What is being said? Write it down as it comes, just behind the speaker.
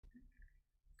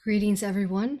Greetings,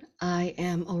 everyone. I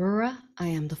am Aurora. I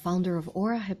am the founder of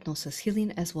Aura Hypnosis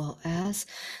Healing, as well as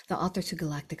the author to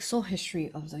Galactic Soul History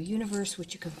of the Universe,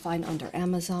 which you can find under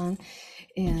Amazon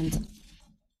and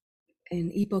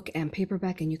in ebook and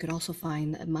paperback. And you could also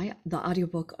find the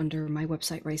audiobook under my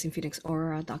website,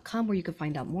 risingphoenixaura.com, where you can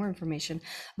find out more information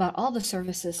about all the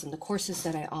services and the courses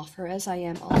that I offer, as I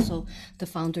am also the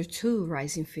founder to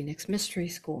Rising Phoenix Mystery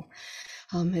School.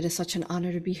 It is such an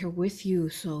honor to be here with you.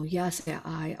 So yes,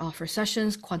 I offer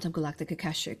sessions, quantum galactic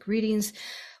akashic readings,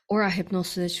 aura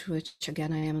hypnosis, which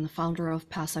again, I am the founder of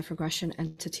past life regression,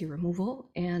 entity removal,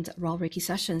 and raw Reiki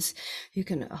sessions. You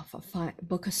can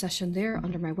book a session there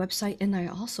under my website. And I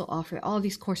also offer all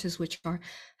these courses, which are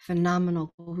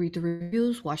phenomenal. Go read the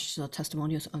reviews, watch the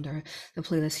testimonials under the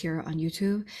playlist here on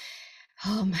YouTube.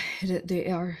 They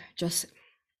are just,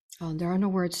 there are no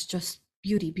words, just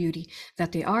beauty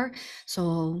that they are.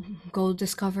 So go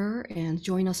discover and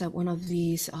join us at one of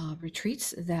these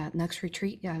retreats. That next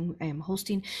retreat I am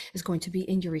hosting is going to be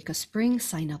in Eureka Springs.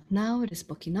 Sign up now. It is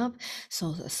booking up.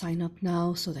 So sign up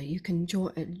now so that you can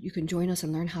join us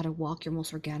and learn how to walk your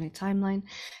most organic timeline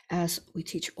as we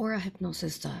teach aura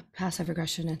hypnosis, the passive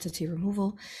regression, entity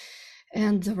removal,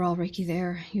 and the raw Reiki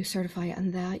there. You certify on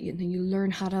that. Then you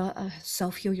learn how to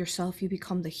self-heal yourself. You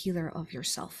become the healer of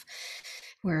yourself,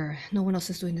 where no one else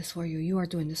is doing this for you. You are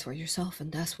doing this for yourself,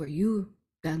 and that's where you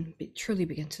then truly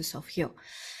begin to self-heal.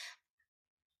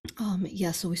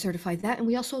 Yeah, so we certify that, and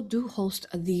we also do host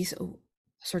these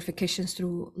certifications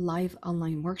through live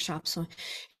online workshops. So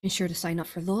ensure to sign up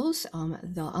for those.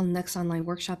 The next online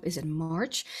workshop is in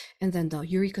March, and then the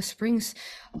Eureka Springs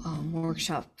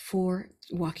workshop for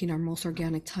walking our most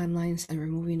organic timelines and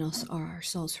removing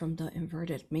ourselves from the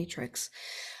inverted matrix.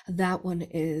 That one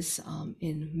is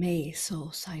in May, so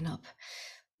sign up.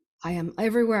 I am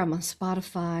everywhere. I'm on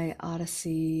Spotify,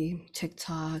 Odyssey,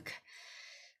 TikTok,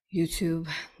 YouTube.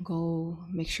 Go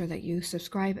make sure that you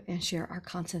subscribe and share our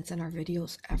contents and our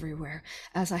videos everywhere.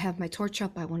 As I have my torch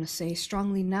up, I want to say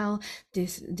strongly now,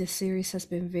 this series has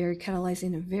been very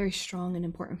catalyzing and very strong and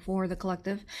important for the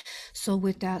collective. So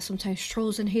with that, sometimes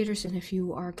trolls and haters, and if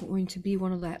you are going to be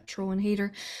one of that troll and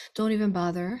hater, don't even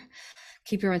bother.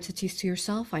 Keep your entities to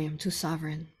yourself. I am too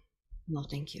sovereign. No,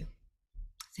 thank you.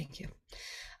 Thank you.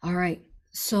 All right.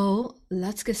 So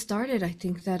let's get started. I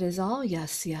think that is all.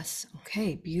 Yes.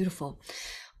 Okay, beautiful.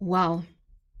 Wow.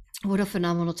 What a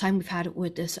phenomenal time we've had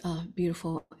with this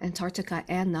beautiful Antarctica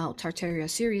and now Tartaria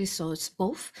series. So it's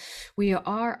both. We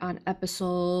are on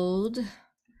episode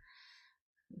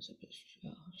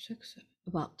 6,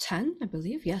 about 10, I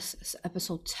believe. Yes, it's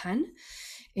episode 10.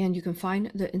 And you can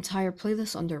find the entire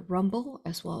playlist under Rumble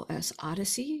as well as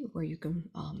Odyssey, where you can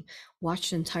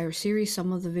watch the entire series.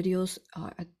 Some of the videos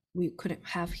we couldn't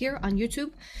have here on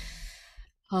YouTube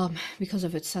because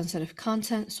of its sensitive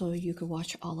content, so you could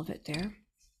watch all of it there.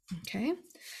 Okay,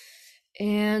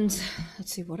 and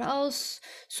let's see what else.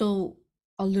 So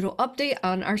a little update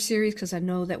on our series, because I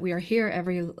know that we are here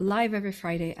live every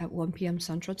Friday at 1 p.m.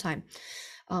 Central Time.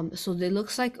 So it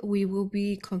looks like we will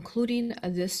be concluding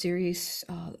this series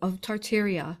of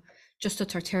Tartaria, just the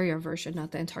Tartaria version,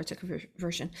 not the Antarctica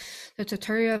version. The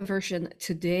Tartaria version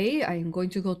today, I am going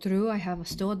to go through. I have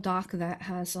still a doc that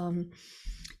has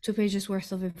 2 pages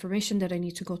worth of information that I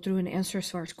need to go through and answer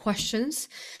as far as questions.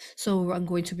 So I'm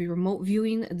going to be remote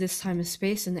viewing this time and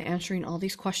space and answering all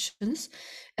these questions.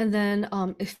 And then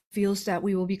it feels that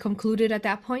we will be concluded at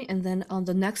that point. And then on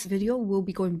the next video, we'll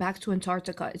be going back to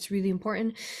Antarctica. It's really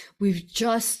important. We've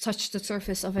just touched the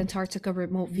surface of Antarctica,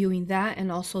 remote viewing that,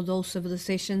 and also those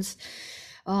civilizations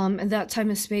and that time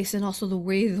and space, and also the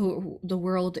way the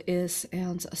world is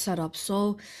and set up.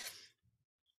 So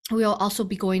we'll also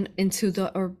be going into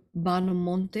the Urbano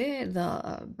Monte.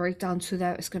 The breakdown to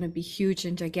that is going to be huge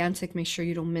and gigantic. Make sure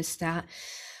you don't miss that.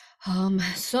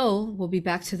 So we'll be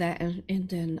back to that and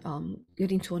then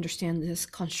getting to understand this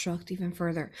construct even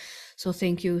further. So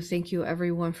thank you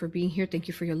everyone for being here. Thank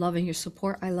you for your love and your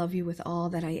support. I love you with all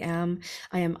that I am.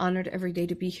 I am honored every day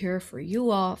to be here for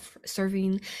you all,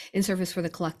 serving in service for the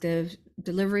collective,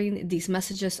 delivering these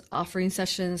messages, offering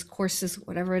sessions, courses,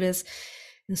 whatever it is,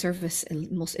 in service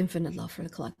and most infinite love for the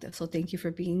collective. So thank you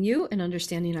for being you and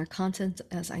understanding our content,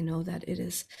 as I know that it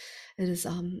is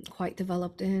quite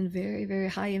developed and very, very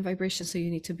high in vibration. So you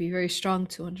need to be very strong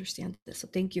to understand this. So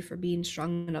thank you for being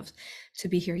strong enough to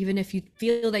be here. Even if you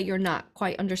feel that you're not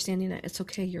quite understanding it, it's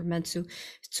okay. You're meant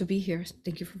to be here.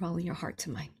 Thank you for following your heart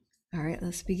to mine. All right,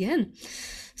 let's begin.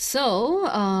 So,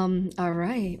 all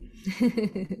right.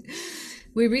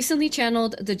 We recently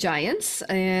channeled the giants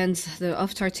and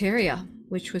of Tartaria.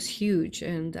 which was huge.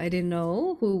 And I didn't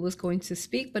know who was going to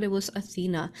speak, but it was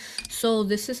Athena. So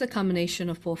this is a combination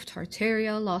of both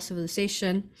Tartaria, lost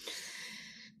civilization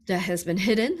that has been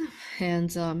hidden, and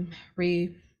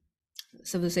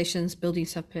civilizations,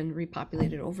 buildings have been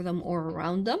repopulated over them or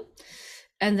around them.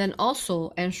 And then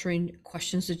also answering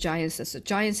questions to giants, as the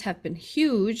giants have been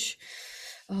huge.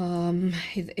 The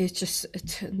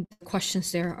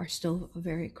questions there are still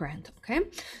very grand. Okay,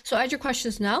 so add your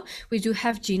questions now. We do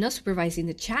have Gina supervising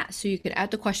the chat, so you can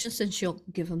add the questions and she'll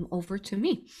give them over to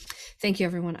me. Thank you,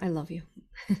 everyone. I love you.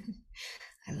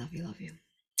 I love you, love you.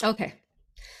 Okay,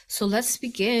 so let's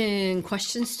begin.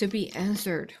 Questions to be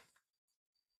answered.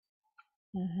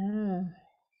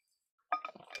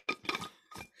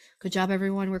 Good job,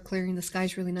 everyone. We're clearing the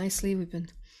skies really nicely. We've been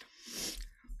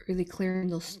really clearing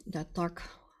that dark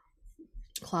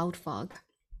cloud fog.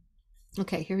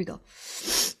 Okay, here we go.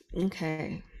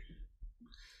 Okay.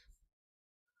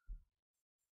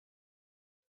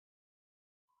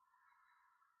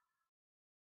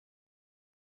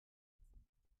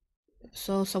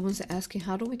 So someone's asking,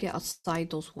 how do we get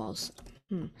outside those walls?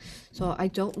 So I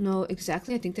don't know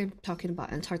exactly. I think they're talking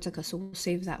about Antarctica, so we'll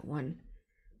save that one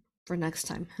for next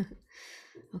time.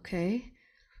 Okay.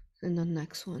 And the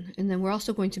next one. And then we're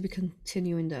also going to be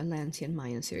continuing the Atlantean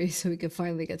Mayan series so we can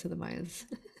finally get to the Mayans.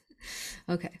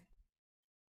 Okay.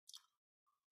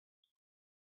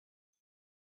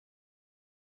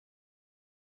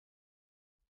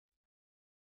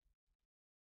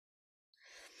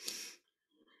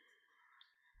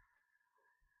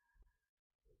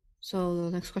 So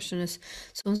the next question is,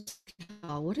 so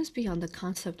what is beyond the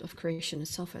concept of creation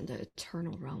itself and the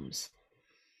eternal realms?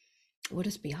 What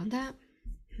is beyond that?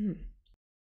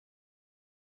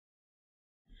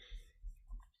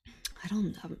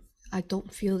 I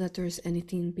don't feel that there's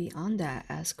anything beyond that,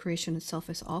 as creation itself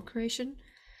is all creation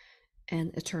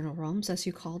and eternal realms, as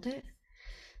you called it.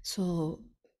 So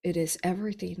it is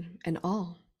everything and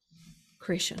all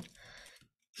creation.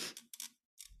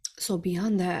 So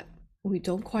beyond that, we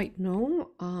don't quite know.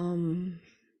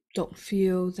 Don't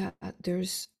feel that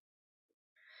there's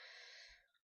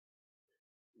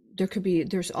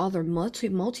other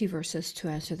multiverses to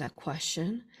answer that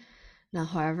question. Now,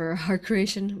 however, our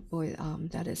creation, boy,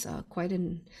 that is quite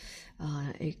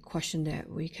a question that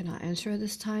we cannot answer at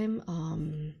this time,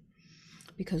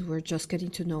 because we're just getting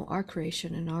to know our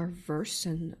creation and our verse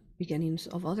and beginnings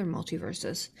of other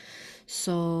multiverses.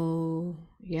 So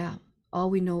yeah, all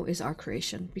we know is our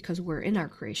creation, because we're in our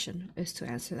creation, is to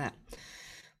answer that.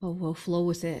 But we'll flow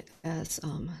with it, as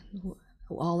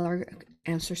all our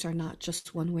answers are not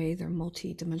just one way, they're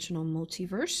multi-dimensional,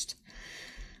 multiversed.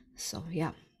 So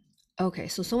yeah. Okay,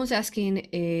 so someone's asking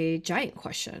a giant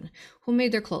question. Who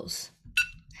made their clothes?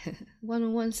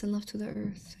 101 send love to the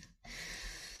earth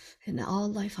and all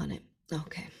life on it.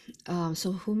 Okay,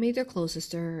 so who made their clothes? Is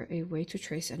there a way to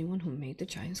trace anyone who made the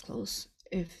giants' clothes?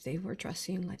 If they were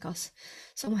dressing like us,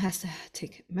 someone has to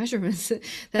take measurements.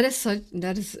 That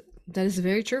is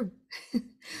very true.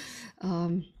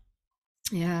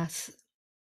 Yes,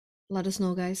 let us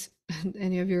know, guys.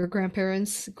 Any of your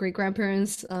grandparents, great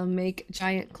grandparents, make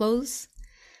giant clothes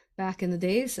back in the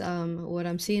days? What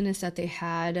I'm seeing is that they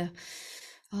had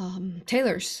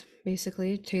tailors,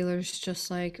 basically tailors, just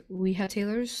like we had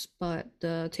tailors, but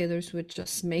the tailors would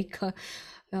just make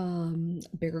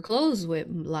bigger clothes with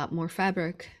a lot more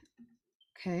fabric.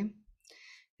 Okay.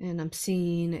 And I'm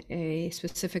seeing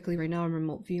specifically right now, I'm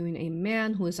remote viewing a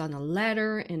man who is on a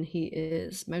ladder, and he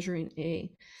is measuring a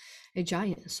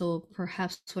giant. So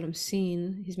perhaps what I'm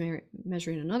seeing, he's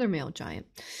measuring another male giant.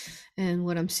 And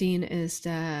what I'm seeing is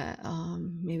that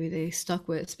maybe they stuck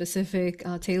with specific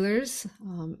tailors,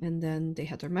 and then they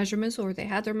had their measurements, or they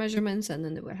had their measurements, and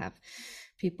then they would have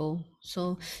people.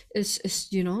 So it's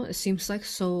it seems like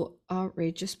so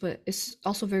outrageous, but it's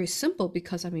also very simple,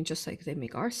 because I mean, just like they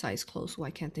make our size clothes,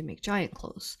 why can't they make giant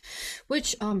clothes?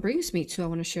 Which brings me to, I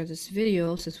want to share this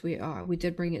video, since we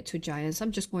did bring it to giants.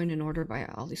 I'm just going in order by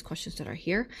all these questions that are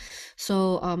here.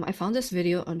 So I found this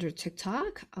video under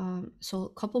TikTok, so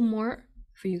a couple more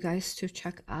for you guys to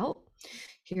check out.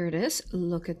 Here it is.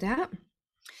 Look at that.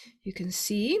 You can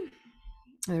see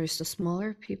there's the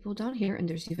smaller people down here, and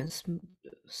there's even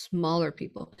smaller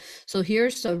people. So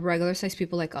here's the regular size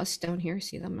people like us down here.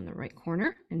 See them in the right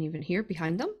corner, and even here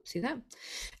behind them. See that?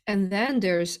 And then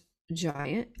there's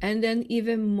giant, and then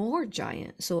even more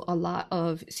giant. So a lot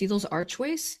of, see those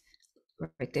archways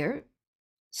right there?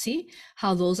 See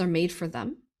how those are made for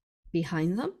them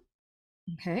behind them?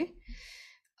 Okay.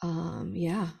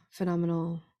 Yeah,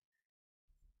 phenomenal.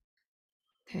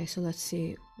 Okay, so let's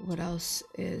see what else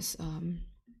is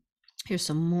Here's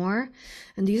some more.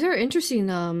 And these are interesting.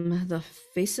 The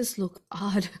faces look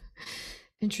odd.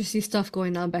 Interesting stuff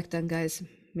going on back then, guys.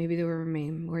 Maybe they were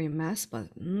wearing masks, but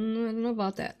I don't know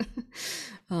about that.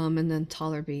 And then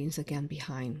taller beings again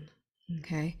behind.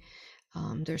 Okay.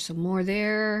 There's some more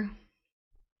there.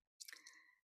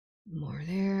 More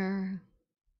there.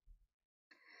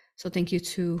 So thank you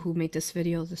to who made this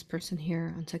video, this person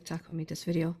here on TikTok who made this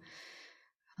video.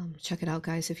 Check it out,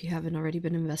 guys, if you haven't already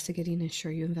been investigating,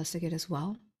 ensure you investigate as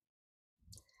well.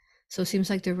 So it seems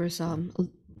like there was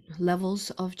levels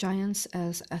of giants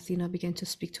as Athena began to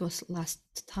speak to us last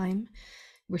time.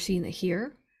 We're seeing it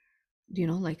here, you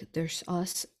know, like there's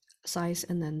us size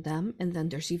and then them, and then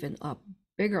there's even a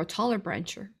bigger, a taller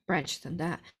branch than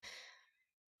that.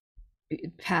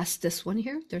 Past this one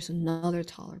here, there's another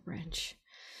taller branch.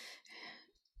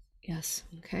 Yes,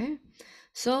 okay.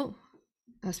 So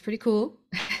that's pretty cool.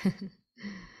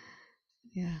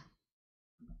 Yeah.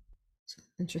 So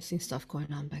interesting stuff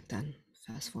going on back then.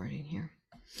 Fast forwarding here.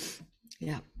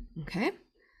 Yeah, okay.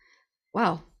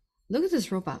 Wow, look at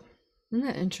this robot. Isn't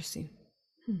that interesting?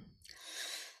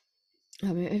 I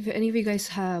mean, if any of you guys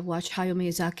have watched Hayao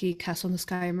Miyazaki, Castle in the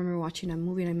Sky, I remember watching that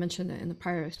movie and I mentioned it in the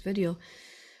prior video.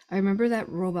 I remember that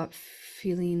robot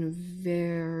feeling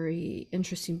very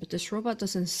interesting, but this robot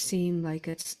doesn't seem like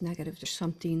it's negative. There's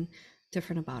something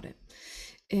different about it.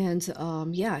 And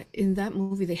yeah, in that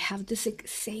movie, they have this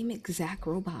same exact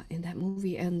robot in that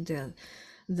movie, and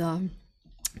the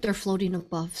they're floating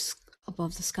above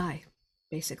the sky,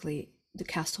 basically the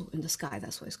castle in the sky.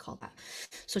 That's what it's called. That.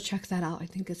 So check that out. I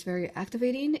think it's very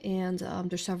activating, and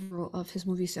there's several of his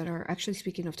movies that are actually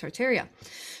speaking of Tartaria.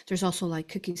 There's also like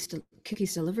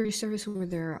Cookies Delivery Service where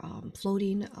they're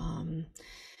floating.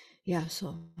 Yeah.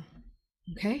 So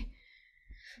okay.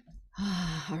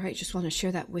 All right, just want to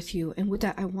share that with you. And with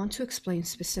that, I want to explain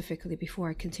specifically before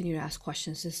I continue to ask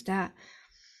questions is that,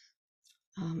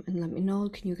 and let me know,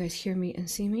 can you guys hear me and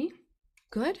see me?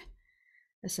 Good.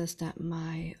 It says that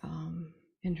my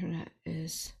internet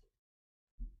is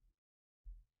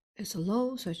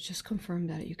low, so it's just confirmed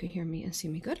that you can hear me and see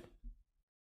me good.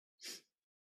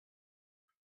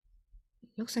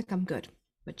 Looks like I'm good,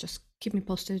 but just keep me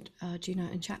posted, Gina,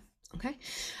 in chat. Okay.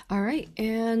 All right.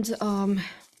 And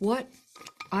what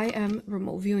I am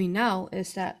remote viewing now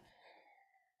is that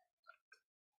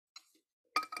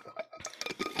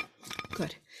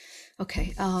good.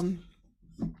 Okay.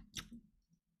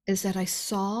 Is that I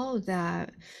saw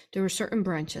that there were certain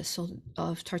branches so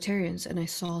of Tartarians, and I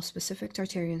saw specific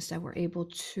Tartarians that were able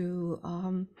to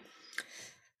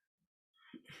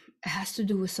it has to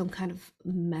do with some kind of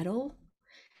metal,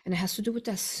 and it has to do with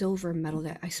that silver metal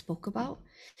that I spoke about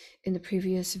in the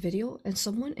previous video. And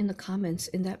someone in the comments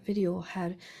in that video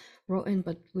had written,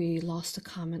 but we lost the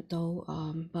comment though,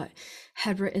 but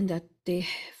had written that they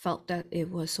felt that it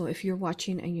was, so if you're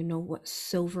watching and you know what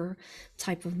silver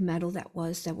type of metal that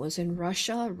was in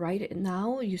Russia right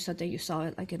now, you said that you saw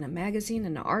it like in a magazine,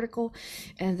 in an article,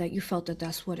 and that you felt that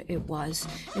that's what it was.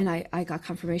 And I got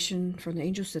confirmation from the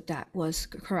angels that that was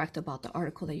correct about the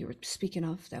article that you were speaking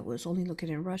of that was only looking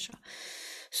in Russia.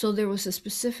 So there was a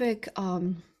specific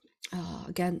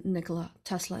again, Nikola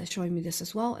Tesla is showing me this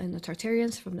as well, and the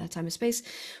Tartarians from that time and space,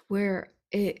 where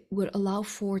it would allow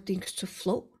for things to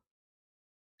float.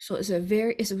 So it's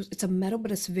a metal,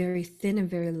 but it's very thin and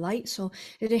very light, so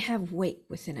it didn't have weight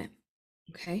within it.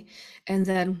 Okay, and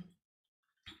then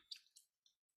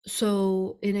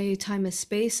so in a time and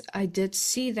space, I did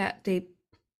see that they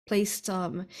placed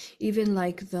even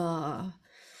like the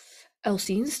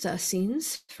Essenes, the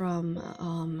Essenes from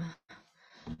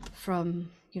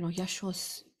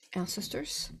Yeshua's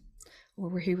ancestors, or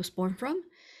where he was born from.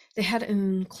 They had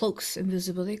cloaks,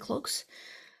 invisibility cloaks.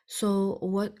 So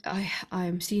what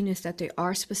I'm seeing is that there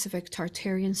are specific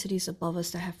Tartarian cities above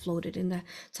us that have floated in the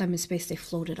time and space. They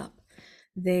floated up.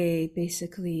 They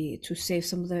basically, to save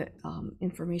some of the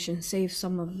information, save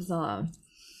some of the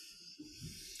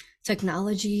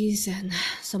technologies and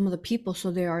some of the people, so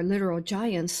they are literal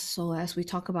giants. So as we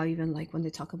talk about, even like when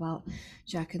they talk about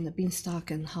Jack and the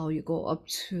Beanstalk and how you go up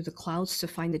to the clouds to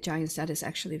find the giants, that is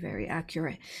actually very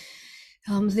accurate.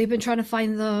 They've been trying to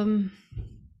find them,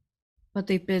 but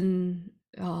they've been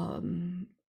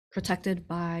protected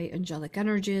by angelic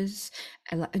energies,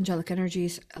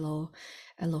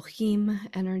 Elohim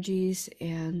energies,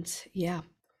 and yeah.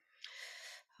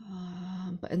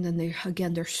 And then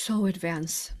they're so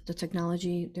advanced, the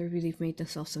technology, they really made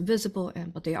themselves invisible,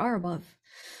 but they are above.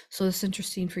 So it's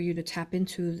interesting for you to tap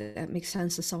into that makes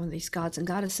sense to some of these gods and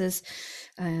goddesses,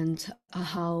 and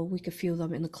how we could feel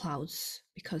them in the clouds,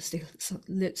 because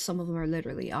some of them are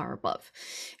literally above.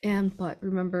 But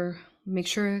remember, make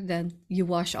sure then you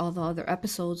watch all the other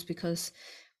episodes, because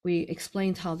we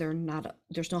explained how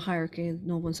there's no hierarchy,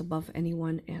 no one's above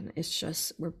anyone, and it's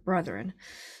just we're brethren.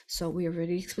 So we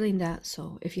already explained that.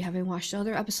 So if you haven't watched the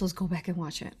other episodes, go back and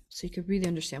watch it so you could really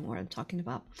understand what I'm talking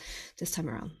about this time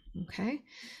around. Okay.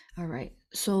 All right.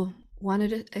 So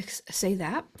wanted to say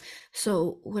that.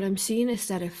 So what I'm seeing is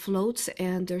that it floats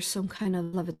and there's some kind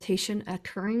of levitation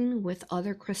occurring with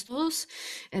other crystals,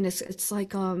 and it's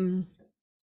like some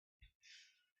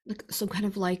kind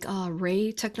of like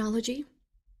ray technology.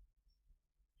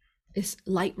 It's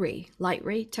light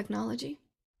ray technology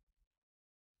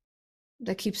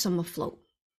that keeps them afloat.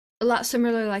 A lot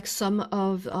similar like some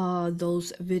of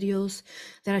those videos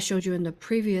that I showed you in the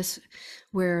previous,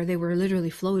 where they were literally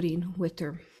floating with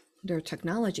their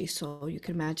technology. So you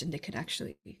can imagine they could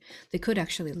actually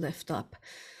lift up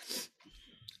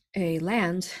a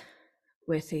land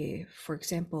with a, for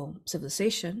example,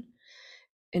 civilization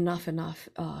enough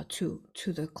to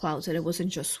the clouds. And it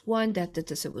wasn't just one that did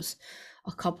this, it was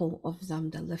a couple of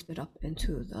them that lifted up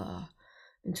into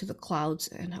the clouds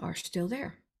and are still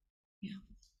there. Yeah.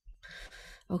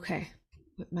 Okay.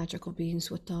 With magical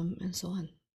beings with them and so on.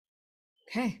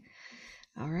 Okay.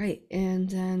 All right. And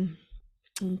then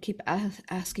keep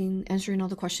answering all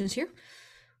the questions here.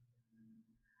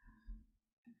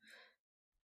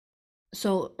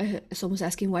 So someone's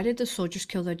asking, why did the soldiers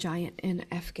kill the giant in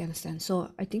Afghanistan?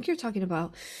 So I think you're talking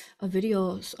about a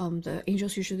video. The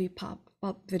angels usually pop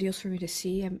up videos for me to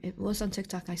see, and it was on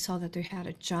TikTok. I saw that they had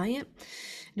a giant,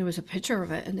 and there was a picture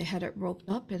of it, and they had it roped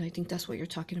up, and I think that's what you're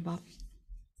talking about.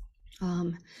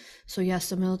 So yes,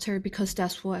 the military, because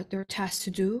that's what they're tasked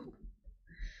to do,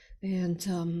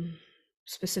 and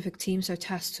specific teams are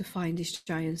tasked to find these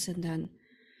giants and then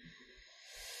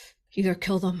either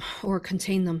kill them or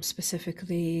contain them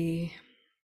specifically,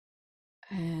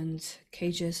 and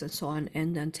cages and so on,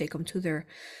 and then take them to their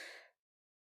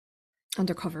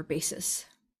undercover bases.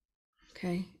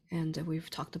 Okay, and we've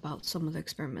talked about some of the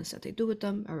experiments that they do with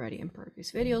them already in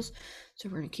previous videos, so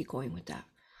we're going to keep going with that.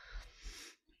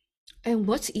 And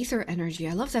what's ether energy?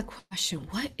 I love that question.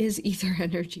 What is ether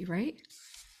energy, right?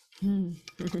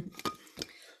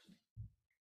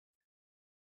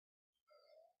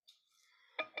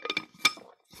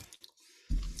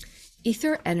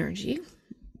 Ether energy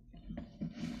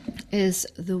is,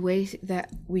 the way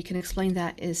that we can explain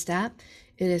that is that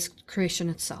it is creation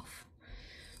itself.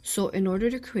 So in order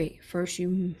to create, first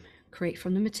you create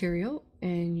from the material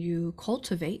and you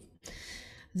cultivate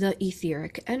the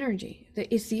etheric energy.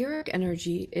 The etheric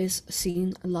energy is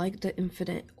seen like the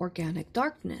infinite organic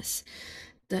darkness,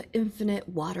 the infinite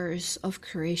waters of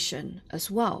creation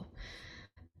as well.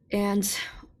 And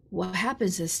what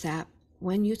happens is that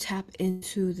when you tap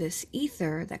into this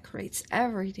ether that creates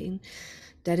everything,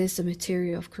 that is the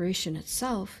material of creation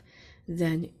itself,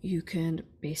 then you can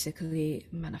basically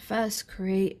manifest,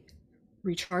 create,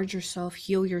 recharge yourself,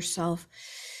 heal yourself.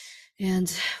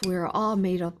 And we're all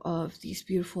made up of these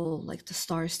beautiful, like the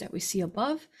stars that we see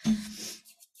above.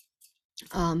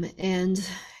 And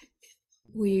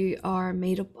we are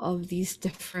made up of these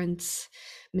different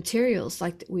materials,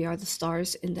 like we are the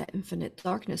stars in that infinite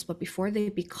darkness. But before they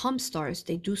become stars,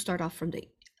 they do start off from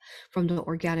the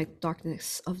organic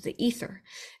darkness of the ether,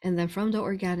 and then from the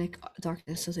organic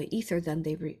darkness of the ether, then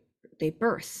they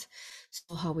birth.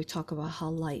 So how we talk about how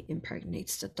light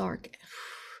impregnates the dark,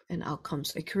 and out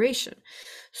comes a creation.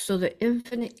 So the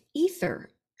infinite ether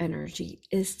energy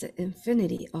is the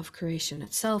infinity of creation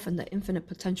itself and the infinite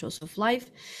potentials of life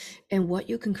and what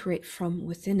you can create from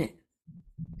within it.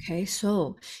 Okay,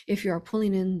 so if you are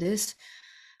pulling in this,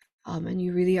 and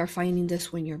you really are finding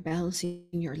this when you're balancing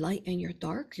your light and your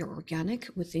dark, your organic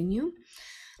within you,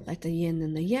 like the yin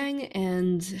and the yang,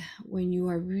 and when you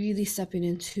are really stepping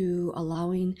into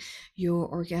allowing your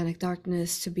organic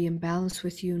darkness to be in balance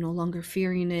with you, no longer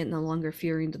fearing it, no longer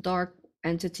fearing the dark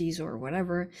entities or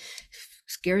whatever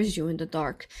scares you in the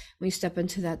dark. When you step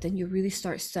into that, then you really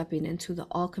start stepping into the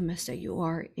alchemist that you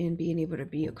are in being able to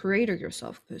be a creator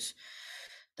yourself, because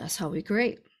that's how we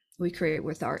create. We create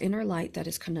with our inner light that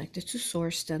is connected to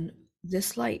source. Then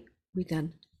this light, we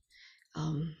then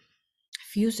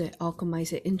fuse it,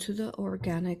 alchemize it into the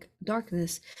organic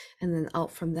darkness, and then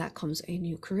out from that comes a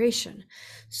new creation.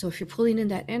 So if you're pulling in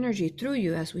that energy through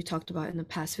you, as we talked about in the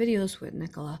past videos with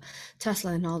Nikola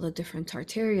Tesla and all the different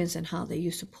Tartarians and how they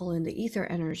used to pull in the ether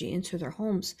energy into their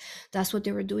homes, that's what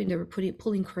they were doing. They were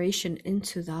pulling creation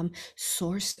into them,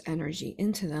 source energy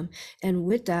into them, and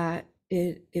with that,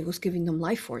 it was giving them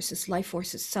life force. It's life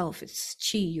force itself. It's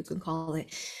chi, you can call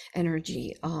it,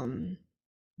 energy.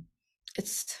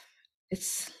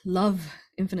 It's love,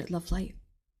 infinite love light.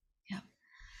 Yeah.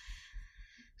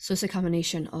 So it's a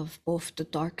combination of both the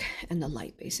dark and the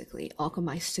light, basically,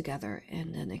 alchemized together,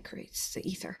 and then it creates the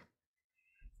ether.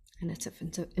 And it's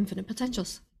infinite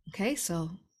potentials. Okay,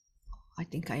 so I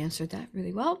think I answered that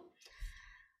really well.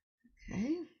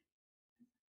 Okay.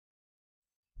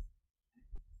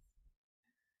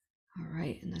 All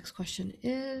right, next question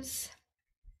is,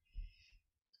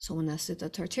 someone asked, did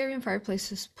the Tartarian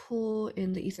fireplaces pull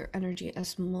in the ether energy,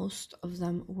 as most of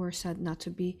them were said not to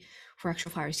be for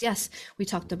actual fires? Yes, we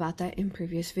talked about that in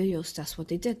previous videos. That's what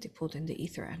they did. They pulled in the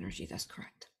ether energy. That's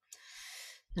correct.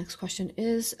 Next question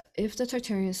is, if the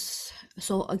Tartarians,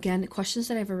 so again, questions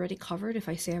that I've already covered. If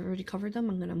I say I've already covered them,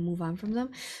 I'm going to move on from them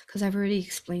because I've already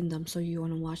explained them. So you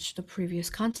want to watch the previous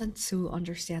content to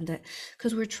understand it,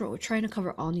 because we're trying to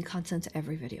cover all new content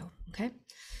every video. Okay.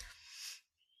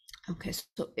 Okay,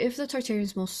 so if the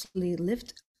Tartarians mostly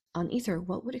lived on ether,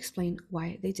 what would explain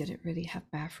why they didn't really have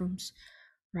bathrooms,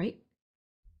 right?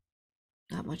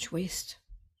 Not much waste.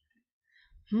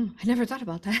 I never thought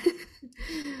about that.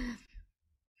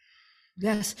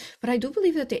 Yes, but I do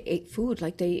believe that they ate food,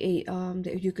 like they ate,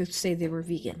 you could say they were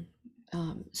vegan.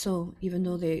 So even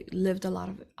though they lived a lot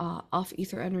of off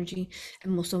ether energy,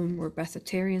 and most of them were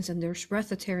breatharians, and there's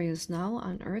breatharians now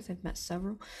on Earth. I've met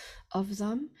several of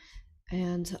them,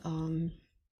 and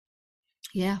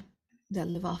yeah, that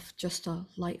live off just the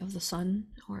light of the sun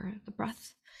or the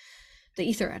breath, the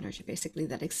ether energy basically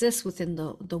that exists within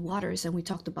the waters. And we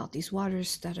talked about these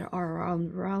waters that are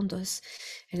around us,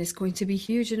 and it's going to be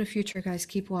huge in the future, guys.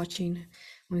 Keep watching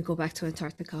when we go back to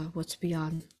Antarctica, what's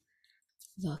beyond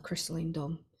the crystalline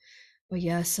dome. But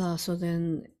yes, so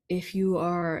then if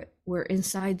we're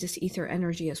inside this ether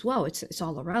energy as well. It's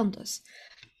all around us,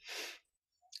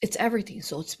 it's everything.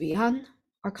 So it's beyond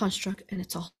our construct, and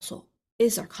it's also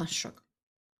is our construct.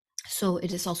 So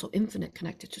it is also infinite,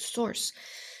 connected to source,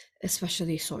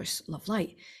 especially source love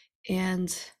light.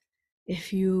 And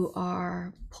if you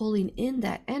are pulling in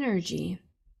that energy,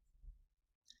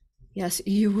 yes,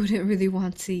 you wouldn't really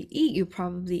want to eat. You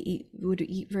probably would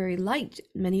eat very light.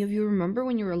 Many of you remember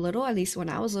when you were little, at least when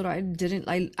I was little, I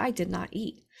did not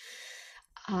eat.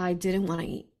 I didn't want to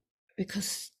eat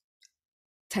because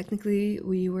technically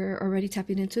we were already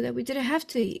tapping into that we didn't have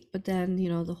to eat. But then,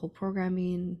 the whole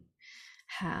programming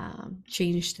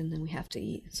changed, and then we have to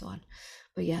eat and so on.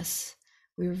 But yes,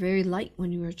 we were very light when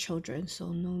we were children,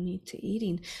 so no need to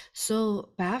eating.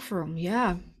 So bathroom,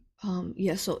 yeah.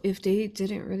 Yeah, so if they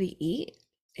didn't really eat,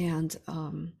 and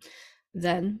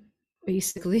then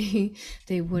basically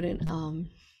they wouldn't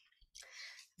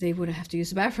have to use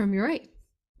the bathroom. You're right.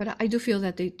 But I do feel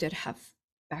that they did have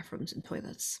bathrooms and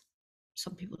toilets.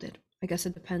 Some people did. I guess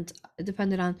it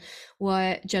depended on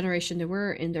what generation they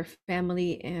were in their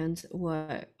family, and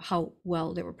how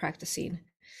well they were practicing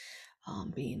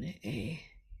being a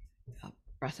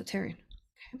breatharian.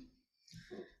 Okay.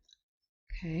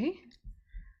 Okay.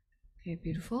 Okay,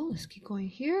 beautiful. Let's keep going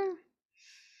here.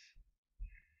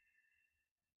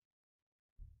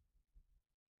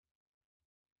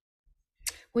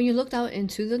 When you looked out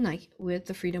into the night with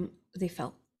the freedom they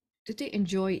felt, did they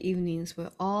enjoy evenings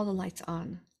with all the lights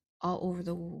on, all over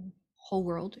the whole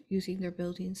world, using their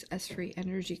buildings as free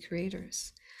energy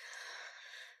creators?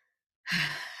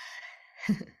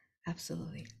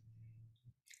 Absolutely.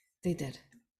 They did.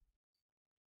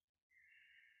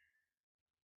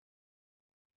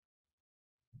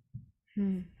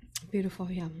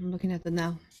 Beautiful. Yeah, I'm looking at them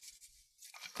now.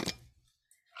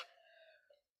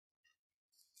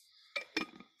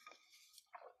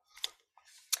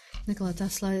 Nikola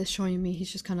Tesla is showing me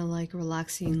he's just kind of like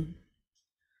relaxing,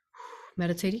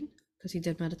 meditating, because he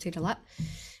did meditate a lot.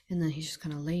 And then he's just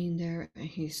kind of laying there, and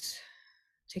he's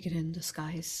taking in the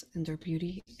skies and their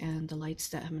beauty and the lights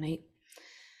that emanate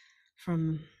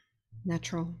from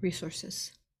natural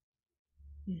resources.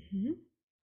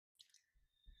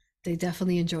 They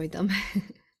definitely enjoyed them.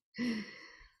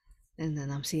 And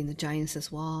then I'm seeing the giants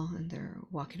as well, and they're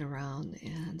walking around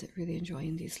and really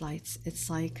enjoying these lights. It's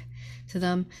like, to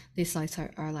them, these lights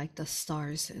are like the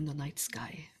stars in the night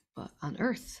sky, but on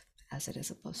Earth, as it is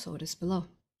above, so it is below.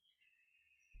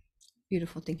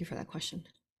 Beautiful. Thank you for that question.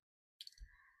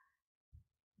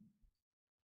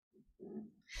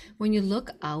 When you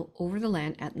look out over the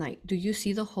land at night, do you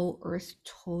see the whole Earth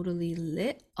totally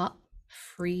lit up,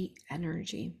 free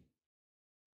energy?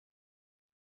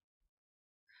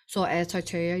 So at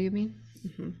Tartaria, you mean?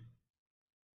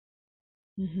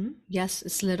 Yes,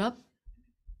 it's lit up.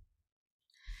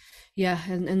 Yeah,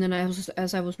 and then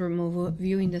as I was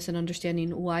viewing this and understanding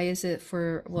why is it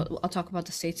for, well, I'll talk about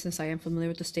the states since I am familiar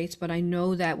with the states, but I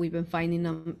know that we've been finding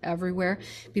them everywhere.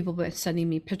 People have been sending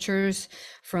me pictures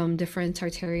from different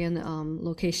Tartarian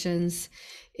locations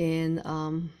in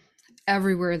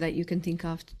everywhere that you can think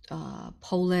of.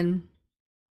 Poland,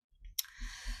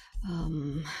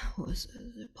 um, what was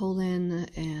it? Poland,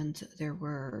 and there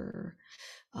were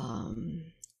um,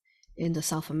 in the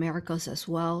South Americas as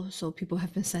well. So people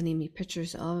have been sending me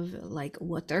pictures of like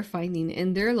what they're finding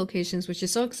in their locations, which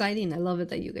is so exciting. I love it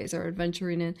that you guys are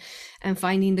adventuring in and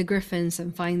finding the griffins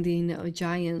and finding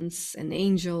giants and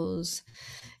angels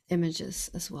images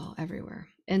as well everywhere,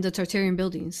 and the Tartarian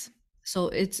buildings. So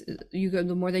it's you go,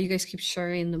 the more that you guys keep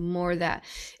sharing, the more that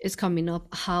it's coming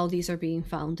up how these are being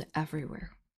found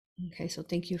everywhere. Okay, so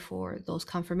thank you for those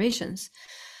confirmations.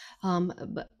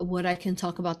 But what I can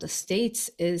talk about the states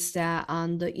is that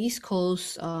on the East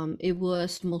Coast, it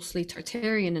was mostly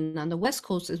Tartarian, and on the West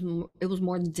Coast, it was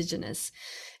more indigenous.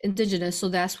 So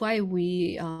that's why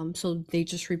so they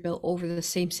just rebuilt over the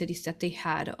same cities that they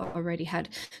had already had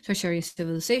Tartarian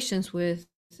civilizations with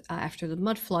after the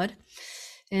mud flood,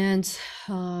 and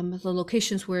the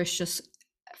locations where it's just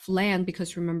land,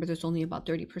 because remember there's only about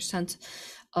 30%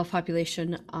 of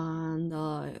population on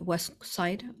the west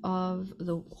side of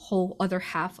the whole other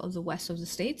half of the west of the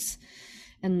states,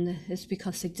 and it's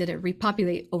because they didn't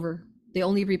repopulate over, they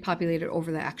only repopulated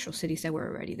over the actual cities that were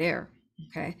already there.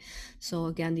 Okay, so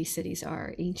again, these cities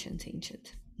are ancient.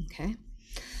 Okay,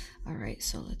 all right,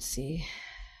 so let's see,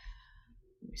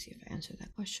 let me see if I answered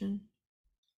that question.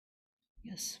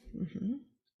 Yes.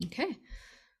 Okay.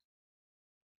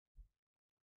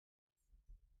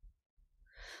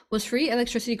 Was free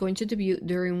electricity going to debut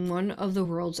during one of the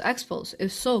world's expos?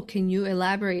 If so, can you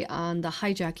elaborate on the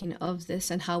hijacking of this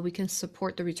and how we can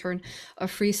support the return of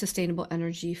free sustainable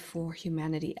energy for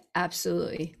humanity?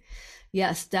 Absolutely.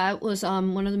 Yes, that was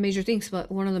one of the major things, but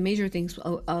one of the major things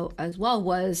as well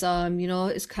was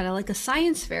it's kind of like a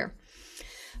science fair.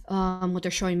 What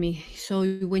they're showing me. So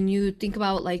when you think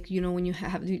about, like, when you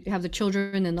have the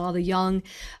children and all the young,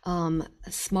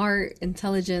 smart,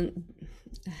 intelligent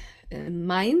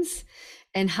minds,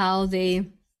 and how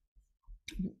they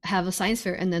have a science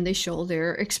fair, and then they show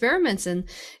their experiments and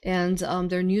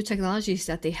their new technologies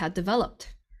that they had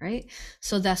developed, right?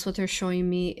 So that's what they're showing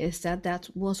me, is that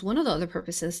was one of the other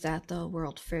purposes that the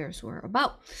world fairs were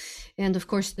about. And of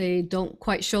course they don't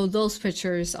quite show those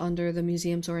pictures under the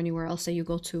museums or anywhere else that you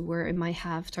go to where it might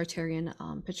have Tartarian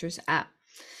pictures at.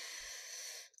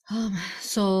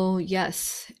 So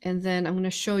yes, and then I'm going to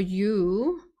show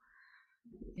you,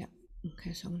 yeah,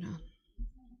 okay, so I'm going to, let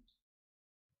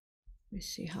me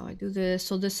see how I do this.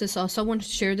 So this is someone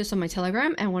shared this on my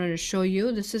Telegram and wanted to show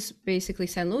you. This is basically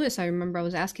St. Louis. I remember I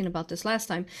was asking about this last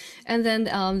time, and then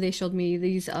they showed me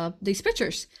these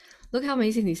pictures. Look how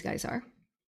amazing these guys are.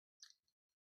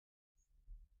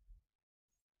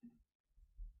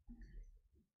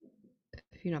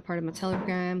 If you're not part of my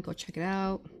Telegram, go check it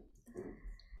out.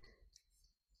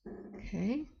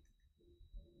 Okay.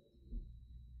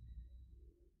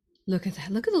 Look at that.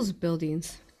 Look at those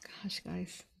buildings. Gosh,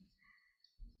 guys.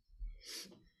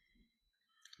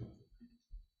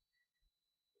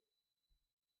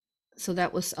 So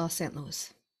that was St.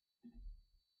 Louis.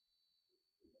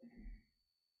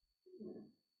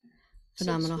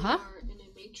 Phenomenal, huh?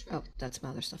 Oh, that's my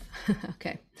other stuff.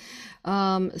 Okay.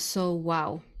 So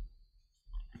wow.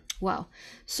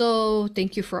 So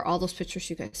thank you for all those pictures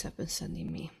you guys have been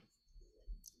sending me.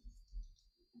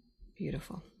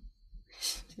 Beautiful.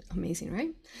 Amazing, right?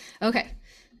 Okay.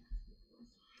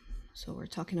 So we're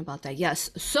talking about that. Yes.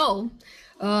 So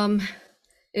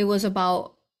it was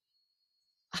about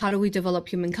how do we develop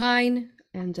humankind,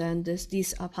 and then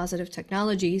these positive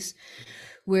technologies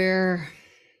were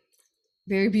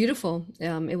very beautiful.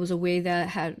 It was a way that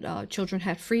had children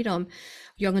had freedom,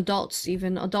 young adults,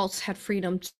 even adults had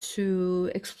freedom to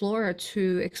explore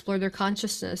their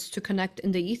consciousness, to connect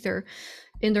in the ether,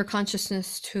 in their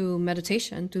consciousness, to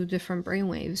meditation through different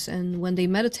brainwaves. And when they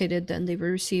meditated, then they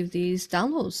received these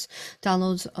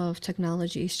downloads of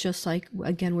technologies, just like,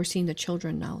 again, we're seeing the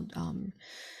children now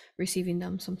receiving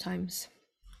them sometimes.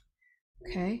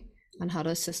 Okay, on how to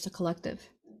assist the collective.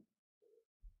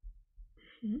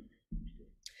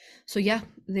 So yeah,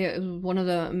 one of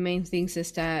the main things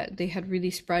is that they had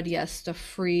really spread, yes, the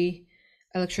free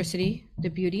electricity,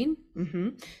 debuting.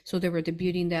 So they were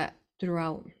debuting that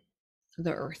throughout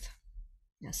the earth.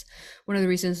 Yes, one of the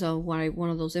reasons why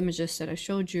one of those images that I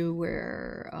showed you,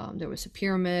 where there was a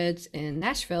pyramid in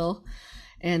Nashville,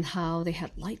 and how they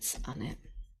had lights on it,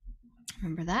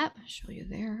 Remember that, show you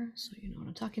there so you know what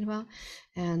I'm talking about.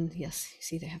 And yes, you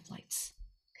see they have lights.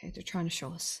 Okay, they're trying to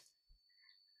show us.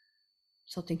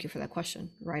 So thank you for that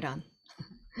question. Right on.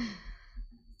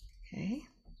 Okay,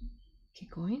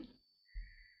 keep going.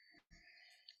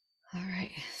 All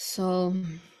right, so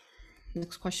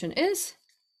next question is,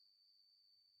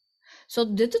 so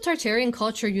did the Tartarian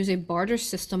culture use a barter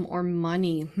system or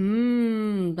money?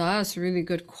 That's a really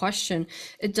good question.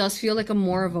 It does feel like a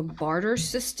more of a barter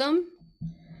system,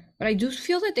 but I do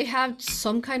feel that they have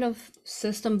some kind of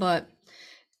system, but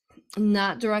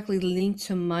not directly linked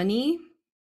to money.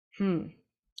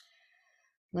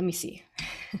 Let me see.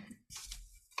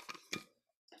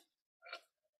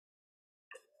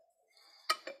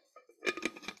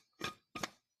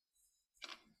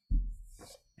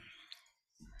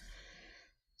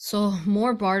 So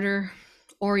more barter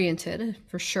oriented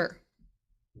for sure.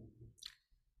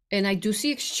 And I do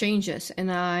see exchanges, and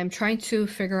I'm trying to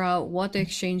figure out what the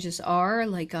exchanges are.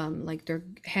 Like they're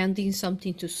handing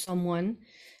something to someone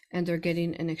and they're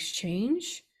getting an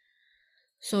exchange.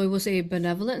 So it was a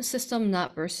benevolent system,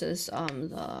 not versus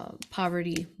the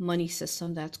poverty money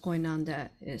system that's going on,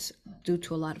 that is due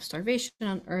to a lot of starvation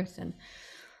on Earth and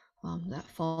that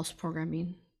false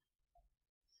programming.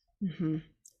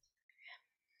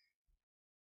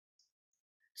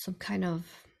 Some kind of,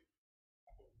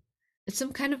 it's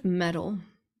some kind of metal,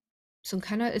 some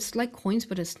kind of, it's like coins,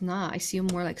 but it's not. I see them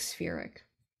more like spheric.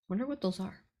 Wonder what those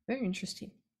are. Very interesting.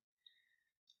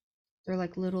 They're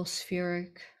like little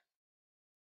spheric,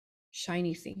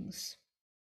 shiny things.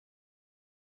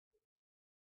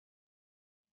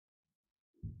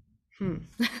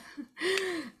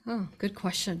 Oh, good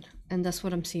question. And that's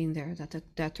what I'm seeing there,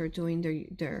 that they're doing.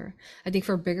 They're I think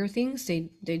for bigger things they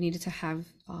needed to have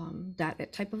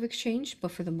that type of exchange,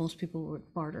 but for the most people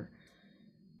would barter.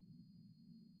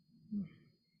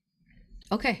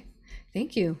 Okay,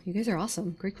 thank you. You guys are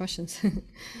awesome. Great questions.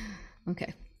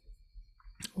 Okay.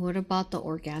 What about the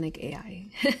organic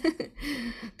AI?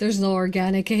 There's no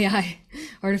organic AI.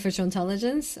 Artificial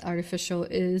intelligence. Artificial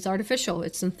is artificial.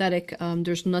 It's synthetic.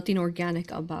 There's nothing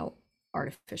organic about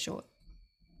artificial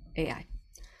AI.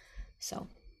 So,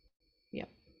 yep.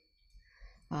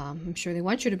 I'm sure they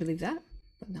want you to believe that,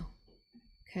 but no.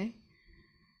 Okay.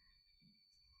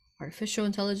 Artificial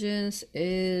intelligence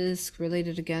is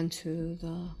related again to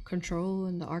the control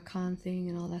and the Archon thing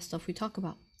and all that stuff we talk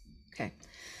about. Okay.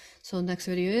 So next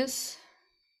video is,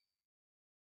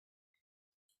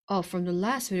 oh, from the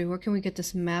last video, where can we get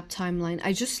this map timeline?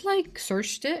 I just like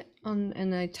searched it on,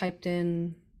 and I typed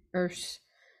in Earth's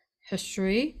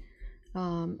history,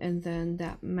 and then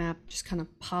that map just kind of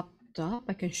popped up.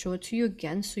 I can show it to you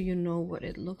again so you know what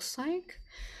it looks like,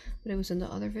 but it was in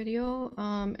the other video.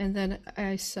 And then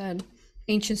I said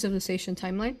ancient civilization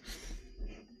timeline,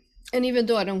 and even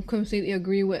though I don't completely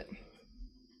agree with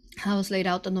how it's laid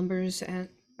out, the numbers and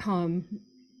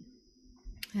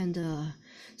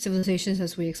civilizations,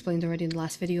 as we explained already in the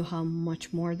last video, how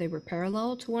much more they were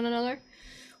parallel to one another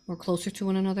or closer to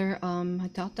one another, I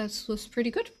thought that was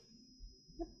pretty good.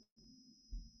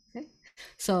 Okay,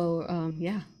 so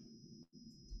yeah.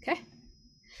 Okay,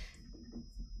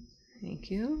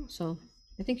 thank you. So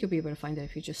I think you'll be able to find it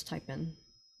if you just type in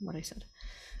what I said.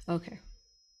 Okay.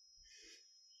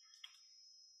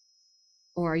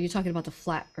 Or are you talking about the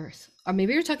flat earth? Or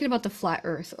maybe you're talking about the flat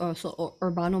earth. So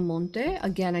Urbano Monte,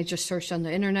 again, I just searched on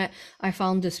the internet. I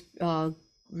found this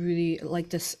really like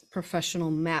this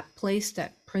professional map place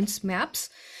that prints maps.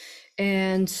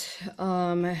 And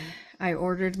I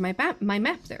ordered my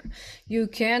map there. You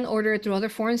can order it through other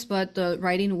forms, but the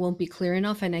writing won't be clear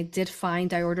enough. And I did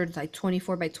find I ordered like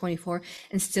 24 by 24,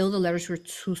 and still the letters were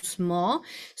too small.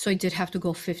 So I did have to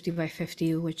go 50 by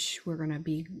 50, which we're gonna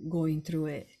be going through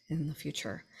it in the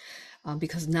future.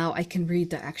 Because now I can read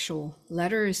the actual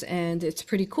letters, and it's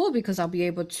pretty cool because I'll be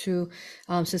able to,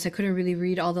 since I couldn't really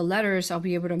read all the letters, I'll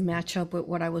be able to match up with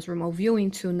what I was remote viewing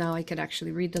to. Now I could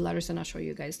actually read the letters, and I'll show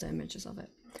you guys the images of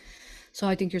it. So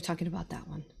I think you're talking about that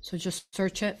one. So just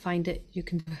search it, find it. You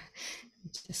can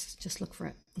just look for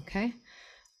it. Okay.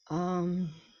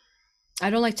 I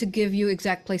don't like to give you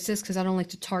exact places because I don't like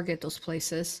to target those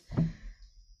places.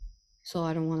 So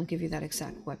I don't want to give you that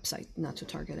exact website, not to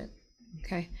target it.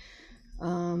 Okay.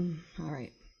 All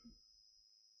right.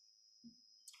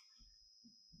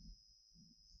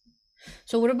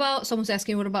 So what about, someone's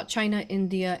asking, what about China,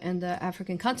 India, and the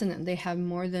African continent? They have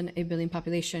more than 1 billion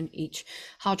population each.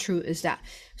 How true is that?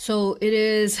 So it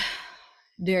is,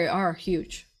 they are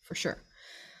huge for sure.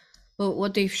 But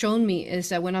what they've shown me is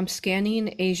that when I'm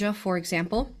scanning Asia, for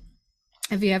example,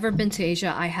 have you ever been to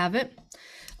Asia? I haven't,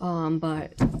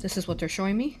 but this is what they're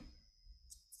showing me.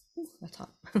 that's hot.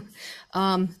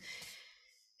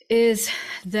 Is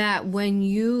that when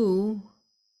you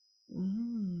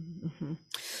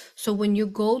so when you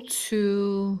go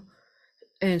to,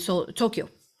 and so Tokyo,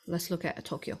 let's look at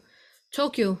Tokyo.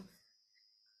 Tokyo,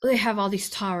 they have all these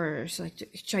towers,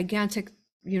 like gigantic,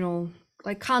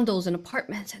 like condos and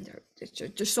apartments, and they're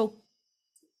so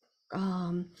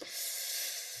um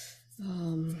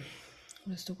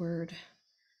what's the word,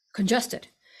 congested.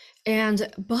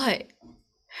 And but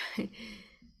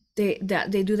they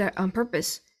do that on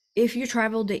purpose. If you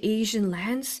travel the Asian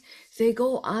lands, they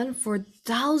go on for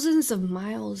thousands of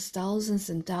miles, thousands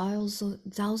of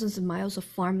miles of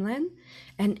farmland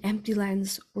and empty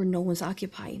lands where no one's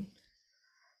occupying.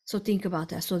 So think about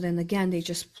that. So then again, they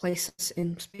just place us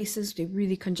in spaces, they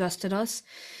really congested us.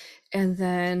 And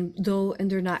then and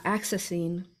they're not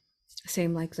accessing,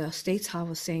 same like the States, how I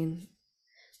was saying,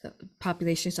 the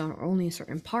populations are only in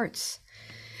certain parts.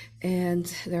 And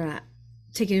they're not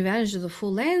taking advantage of the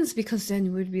full lands, because then we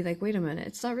would be like, wait a minute,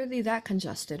 it's not really that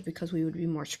congested, because we would be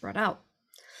more spread out.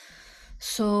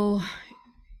 So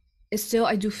it's still,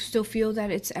 I do still feel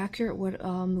that it's accurate what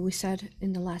we said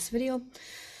in the last video.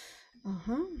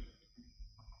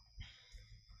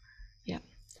 Yeah.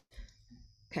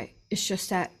 Okay, it's just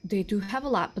that they do have a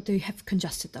lot, but they have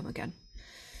congested them again.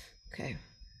 Okay.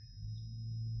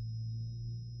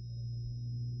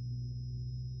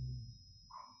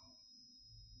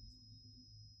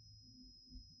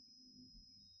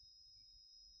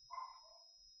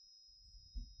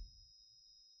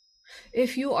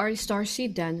 If you are a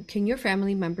starseed, then can your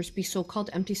family members be so-called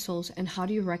empty souls, and how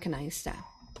do you recognize that?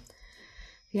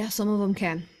 Yeah, some of them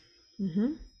can.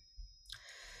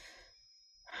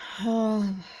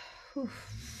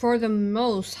 For the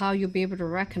most, how you'll be able to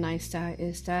recognize that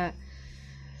is that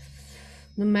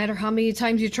no matter how many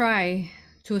times you try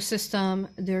to assist them,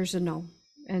 there's a no,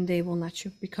 and they will let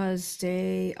you, because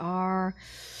they are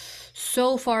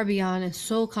so far beyond and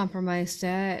so compromised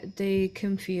that they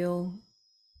can feel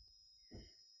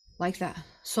like that,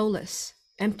 soulless,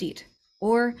 emptied,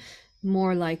 or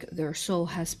more like their soul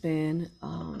has been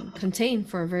contained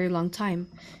for a very long time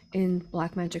in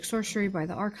black magic sorcery, by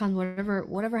the archon,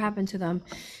 whatever happened to them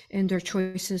in their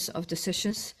choices of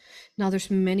decisions. Now there's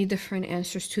many different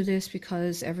answers to this,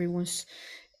 because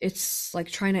it's like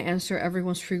trying to answer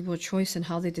everyone's free will choice and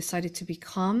how they decided to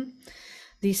become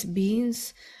these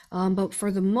beings. But for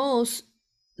the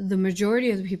majority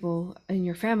of the people in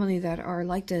your family that are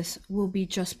like this will be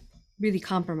just really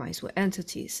compromised with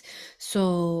entities.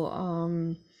 So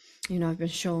I've been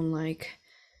shown like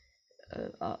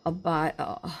a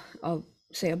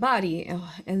body,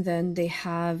 and then they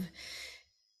have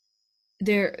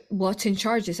what's in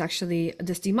charge is actually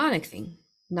this demonic thing,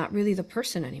 not really the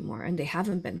person anymore, and they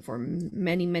haven't been for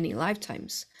many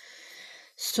lifetimes.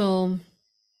 So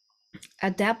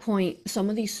at that point, some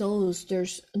of these souls,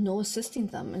 there's no assisting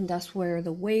them, and that's where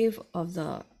the wave of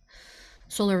the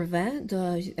solar event,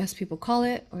 as people call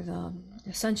it, or the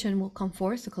ascension will come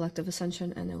forth, the collective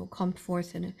ascension, and it will come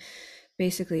forth and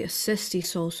basically assist these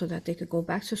souls so that they could go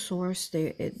back to source.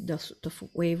 The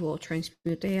wave will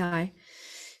transmute the AI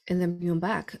and then bring them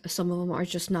back. Some of them are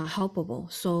just not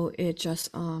helpable, so it just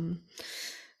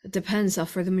it depends.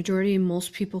 For the majority,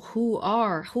 most people who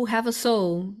have a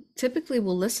soul typically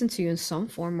will listen to you in some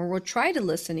form, or will try to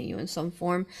listen to you in some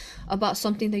form about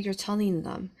something that you're telling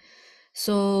them.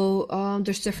 So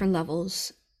there's different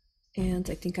levels, and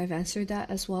I think I've answered that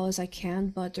as well as I can,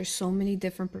 but there's so many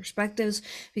different perspectives,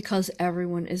 because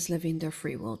everyone is living their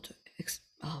free will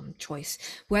choice,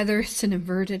 whether it's an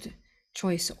inverted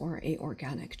choice or a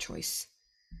organic choice.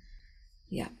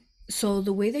 Yeah. So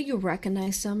the way that you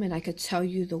recognize them, and I could tell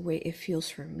you the way it feels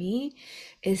for me,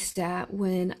 is that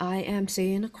when I am,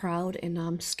 say, in a crowd and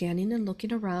I'm scanning and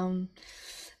looking around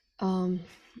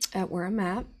at where I'm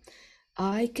at,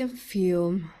 I can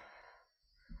feel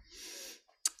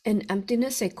an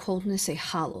emptiness, a coldness, a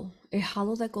hollow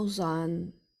that goes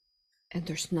on, and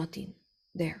there's nothing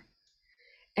there.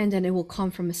 And then it will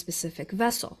come from a specific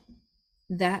vessel.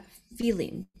 That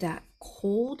feeling, that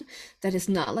cold, that is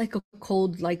not like a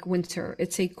cold like winter.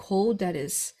 It's a cold that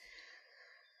is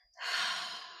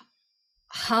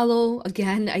hollow.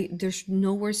 Again, there's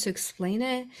no words to explain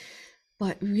it,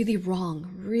 but really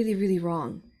wrong, really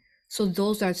wrong. So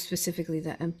those are specifically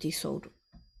the empty souled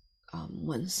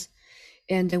ones.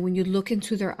 And then when you look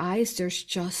into their eyes, there's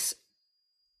just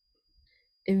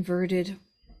inverted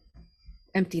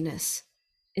emptiness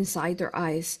inside their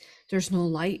eyes. There's no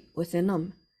light within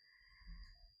them.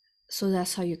 So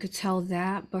that's how you could tell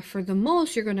that. But for the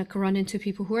most, you're going to run into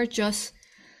people who are just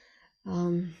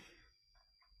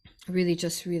really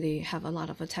just really have a lot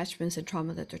of attachments and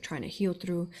trauma that they're trying to heal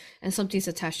through, and something's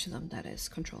attached to them that is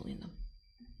controlling them.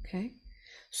 Okay.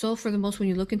 So for the most, when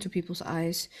you look into people's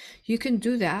eyes, you can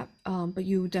do that, but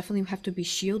you definitely have to be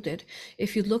shielded.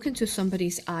 If you look into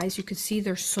somebody's eyes, you can see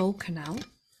their soul canal.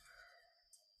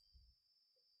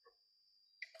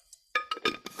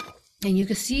 And you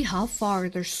can see how far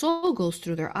their soul goes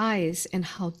through their eyes and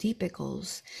how deep it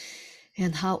goes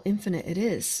and how infinite it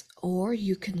is. Or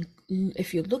you can,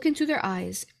 if you look into their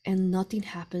eyes and nothing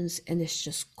happens and it's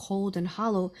just cold and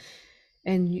hollow,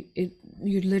 and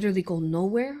you literally go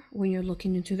nowhere when you're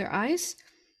looking into their eyes,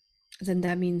 then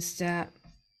that means that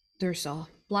there's a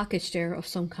blockage there of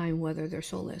some kind, whether they're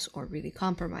soulless or really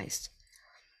compromised.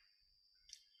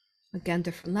 Again,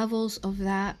 different levels of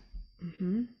that.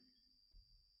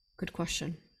 Good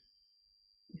question.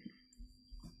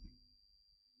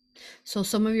 So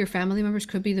some of your family members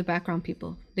could be the background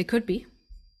people. They could be.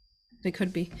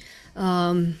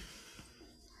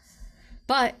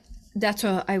 But that's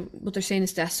what they're saying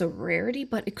is that's a rarity,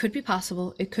 but it could be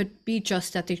possible. It could be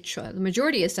just that the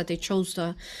majority is that they chose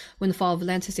when the fall of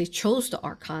Atlantis, they chose the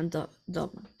Archon, the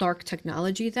dark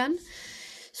technology then.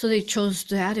 So they chose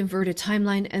that inverted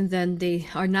timeline, and then they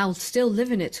are now still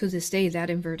living it to this day, that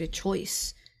inverted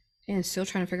choice, and still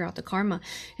trying to figure out the karma.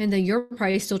 And then you're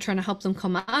probably still trying to help them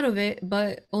come out of it,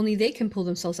 but only they can pull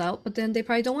themselves out, but then they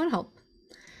probably don't want help.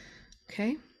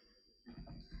 Okay.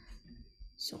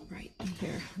 So right in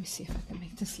here, let me see if I can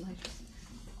make this light.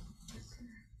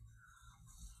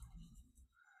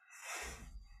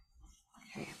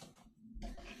 Okay.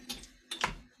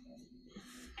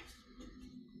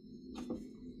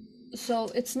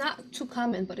 So it's not too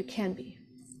common, but it can be.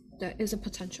 There is a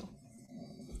potential.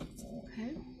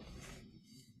 Okay.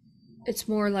 It's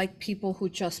more like people who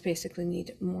just basically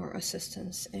need more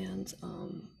assistance and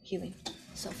healing,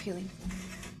 self-healing.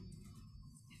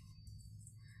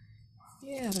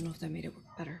 Yeah, I don't know if that made it work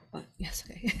better, but yes,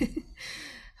 okay.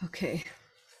 Okay.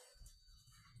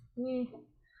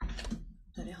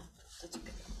 That helped. That's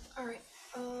okay. All right.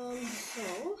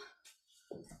 So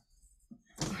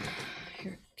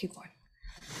here, keep going.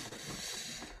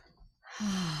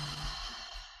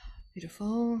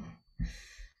 Beautiful.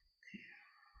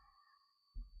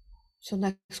 So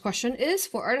next question is,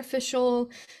 for artificial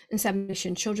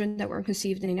insemination, children that weren't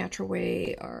conceived in a natural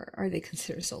way, are they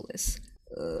considered soulless?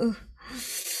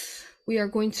 We are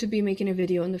going to be making a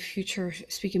video in the future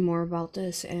speaking more about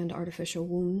this and artificial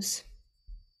wombs.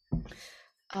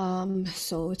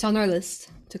 So it's on our list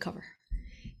to cover.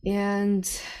 And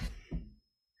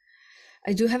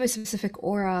I do have a specific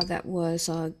aura that was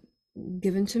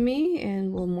given to me,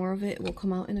 and more of it will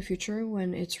come out in the future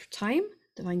when it's time,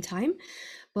 divine time.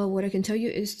 But what I can tell you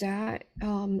is that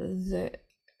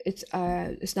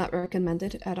it's not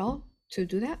recommended at all to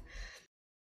do that.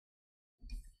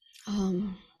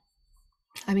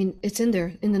 I mean, it's in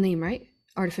there in the name, right?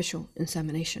 Artificial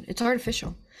insemination. It's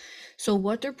artificial. So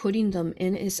what they're putting them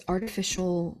in is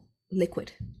artificial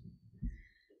liquid.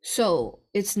 So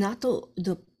it's not the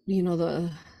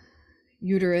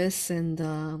uterus and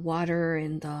the water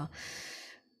and the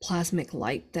plasmic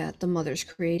light that the mother's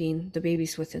creating the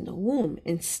babies within the womb.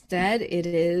 Instead, it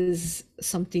is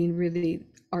something really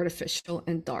artificial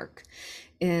and dark,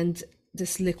 and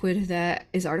this liquid that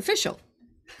is artificial.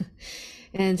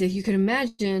 And if you can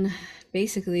imagine,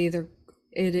 basically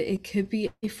it could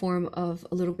be a form of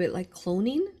a little bit like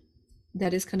cloning,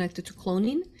 that is connected to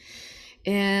cloning.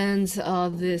 And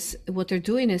what they're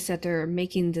doing is that they're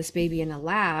making this baby in a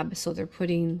lab. So they're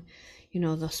putting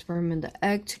the sperm and the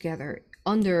egg together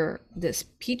under this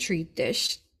petri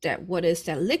dish, that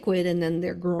liquid, and then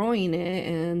they're growing it,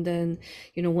 and then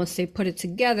once they put it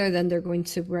together, then they're going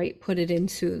to put it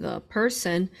into the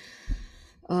person.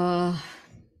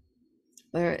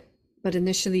 But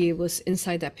initially it was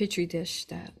inside that petri dish.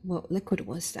 What liquid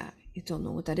was that? You don't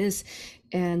know what that is.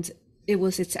 And it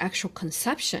was its actual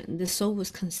conception. The soul was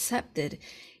concepted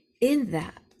in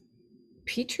that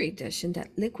petri dish, in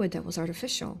that liquid that was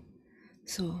artificial.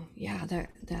 So yeah, that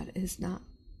is not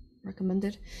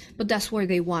recommended. But that's where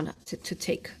they want to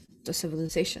take the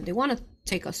civilization. They want to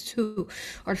take us to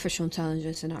artificial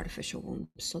intelligence and artificial wombs.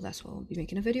 So that's what we'll be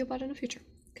making a video about in the future.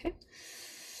 Okay.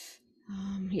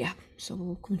 Yeah, so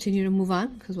we'll continue to move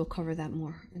on because we'll cover that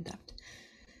more in depth.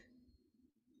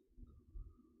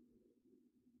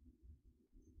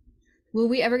 Will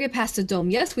we ever get past the dome?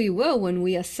 Yes, we will when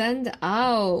we ascend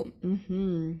out.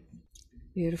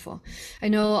 Beautiful. I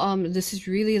know this is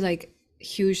really like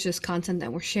huge, this content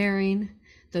that we're sharing,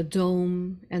 the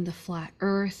dome and the flat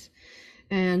earth.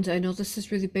 And I know this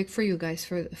is really big for you guys,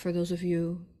 for those of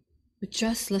you, but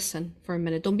just listen for a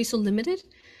minute. Don't be so limited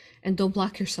and don't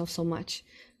block yourself so much.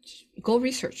 Go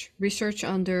research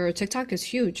under TikTok is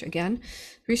huge. Again,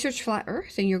 research flat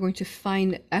earth and you're going to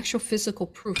find actual physical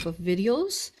proof of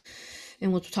videos,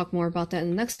 and we'll talk more about that in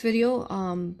the next video.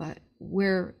 But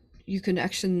where you can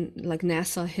actually, like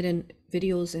NASA hidden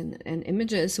videos and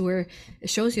images where it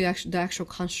shows you the actual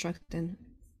construct. And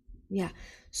yeah,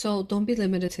 so don't be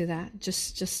limited to that.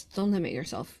 Just don't limit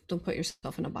yourself. Don't put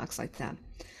yourself in a box like that.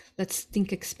 Let's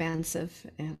think expansive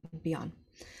and beyond.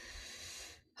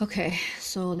 Okay,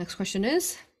 so next question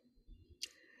is,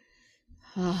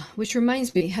 which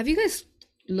reminds me, have you guys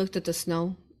looked at the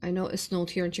snow? I know it snowed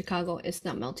here in Chicago. It's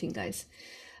not melting, guys.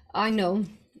 I know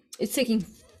it's taking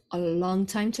a long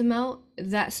time to melt.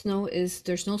 That snow is,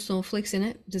 there's no snowflakes in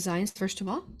it. Designs, first of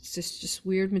all, it's just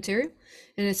weird material,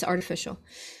 and it's artificial.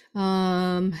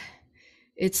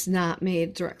 It's not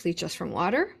made directly just from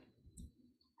water.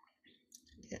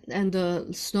 And the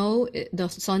snow, the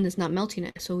sun is not melting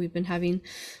it. So we've been having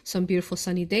some beautiful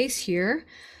sunny days here.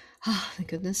 Oh, thank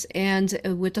goodness. And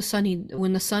with the sunny,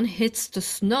 when the sun hits the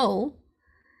snow,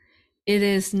 it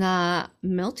is not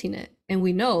melting it. And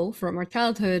we know from our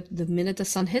childhood, the minute the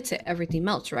sun hits it, everything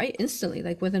melts, right? Instantly,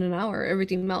 like within an hour,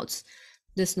 everything melts.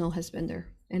 The snow has been there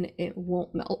and it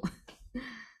won't melt.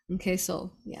 Okay,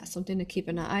 so yeah, something to keep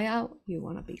an eye out. You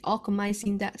want to be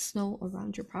alchemizing that snow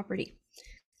around your property,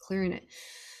 clearing it.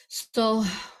 So,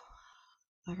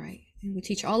 all right, and we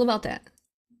teach all about that.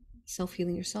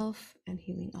 Self-healing yourself and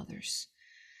healing others.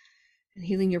 And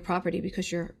healing your property,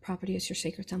 because your property is your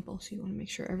sacred temple. So you want to make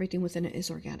sure everything within it is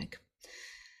organic.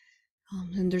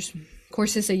 And there's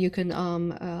courses that you can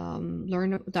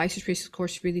learn. The Isis Priestess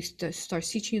course really starts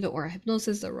teaching you the aura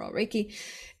hypnosis, the raw Reiki,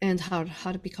 and how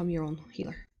to become your own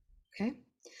healer. Okay.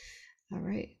 All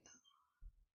right.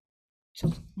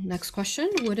 So next question,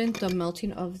 wouldn't the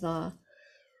melting of the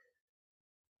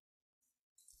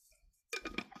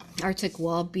Arctic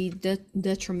wall be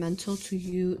detrimental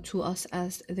to us,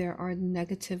 as there are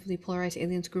negatively polarized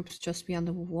aliens groups just beyond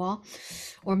the wall?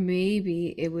 Or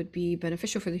maybe it would be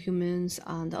beneficial for the humans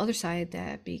on the other side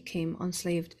that became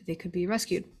enslaved. They could be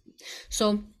rescued.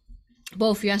 So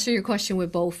both, you answer your question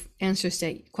with both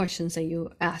questions that you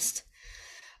asked.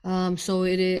 So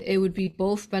it would be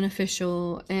both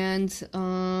beneficial, and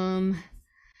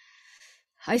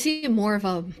I see more of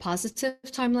a positive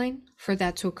timeline for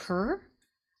that to occur.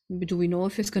 Do we know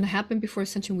if it's going to happen before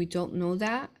Ascension? We don't know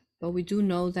that, but we do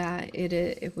know that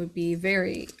it would be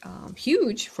very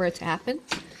huge for it to happen.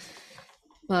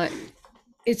 But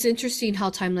it's interesting how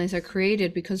timelines are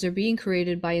created, because they're being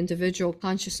created by individual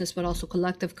consciousness, but also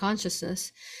collective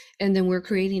consciousness. And then we're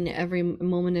creating every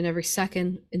moment and every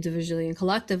second individually and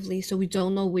collectively. So we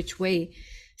don't know which way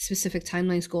specific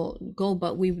timelines go,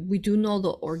 but we do know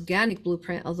the organic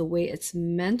blueprint of the way it's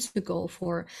meant to go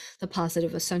for the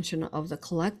positive ascension of the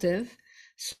collective.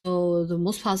 So the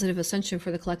most positive ascension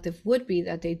for the collective would be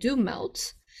that they do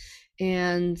melt,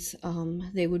 and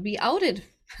they would be outed.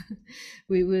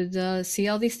 We would see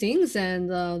all these things, and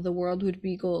the world would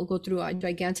be go through a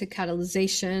gigantic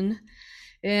catalyzation.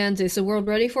 And is the world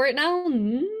ready for it now?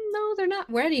 No, they're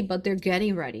not ready, but they're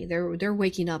getting ready. They're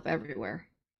waking up everywhere.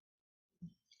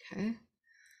 Okay.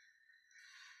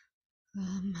 Okay.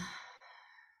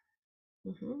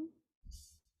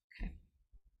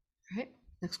 All right.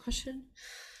 Next question.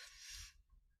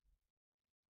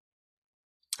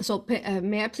 So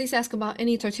may I please ask about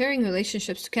any Tartarian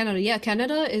relationships to Canada? Yeah,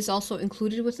 Canada is also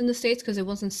included within the States because it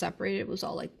wasn't separated. It was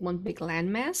all like one big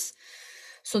landmass.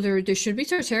 So there should be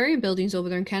Tartarian buildings over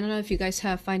there in Canada. If you guys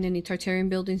find any Tartarian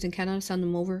buildings in Canada, send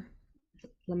them over.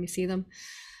 Let me see them.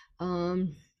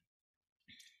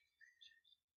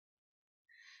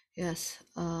 Yes.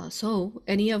 So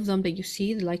any of them that you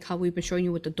see, like how we've been showing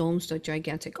you with the domes, the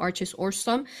gigantic arches, or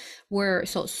some where,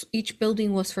 so each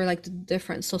building was for like the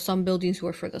different. So some buildings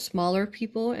were for the smaller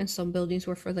people, and some buildings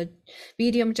were for the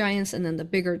medium giants, and then the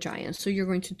bigger giants. So you're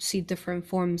going to see different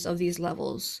forms of these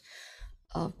levels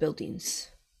of buildings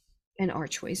and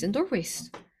archways and doorways.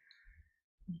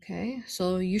 Okay,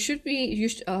 so you should be,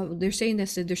 they're saying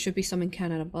this, that there should be some in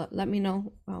Canada, but let me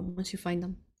know once you find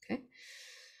them. Okay.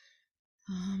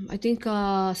 I think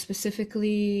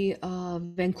specifically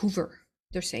Vancouver.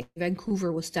 They're saying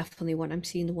Vancouver was definitely one. I'm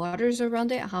seeing the waters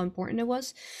around it, how important it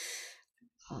was.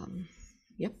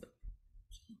 Yep.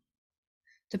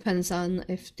 Depends on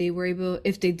if they were able,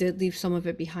 if they did leave some of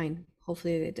it behind.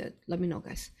 Hopefully they did. Let me know,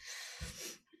 guys.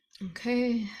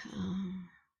 Okay.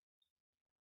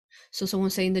 So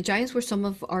someone's saying the giants were some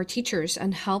of our teachers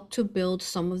and helped to build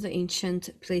some of the ancient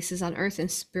places on earth and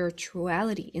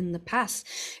spirituality in the past.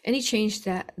 Any change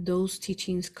that those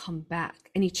teachings come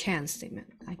back? Any chance they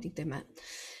meant? I think they meant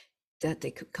that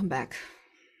they could come back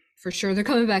For sure, they're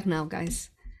coming back now, guys.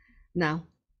 Now.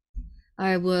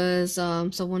 I was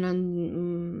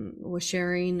someone was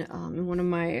sharing in one of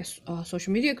my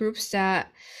social media groups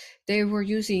that they were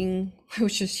using,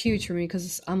 which is huge for me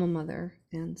because I'm a mother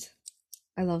and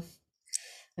I love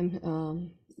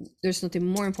and there's nothing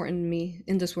more important to me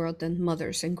in this world than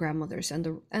mothers and grandmothers and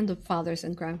the fathers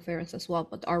and grandparents as well,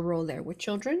 but our role there with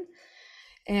children.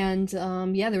 And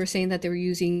yeah, they were saying that they were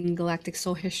using galactic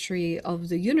soul history of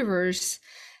the universe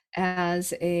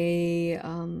as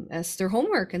their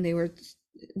homework, and they were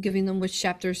giving them which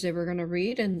chapters they were going to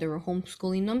read, and they were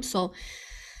homeschooling them. So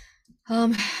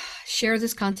um share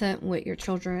this content with your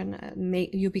children.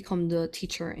 Make you become the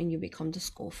teacher and you become the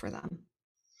school for them.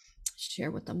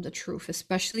 Share with them the truth,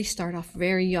 especially start off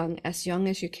very young as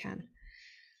you can,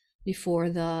 before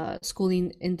the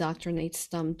schooling indoctrinates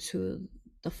them to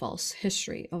the false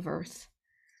history of Earth.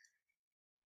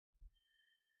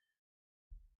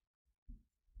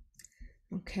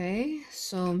 Okay,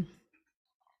 so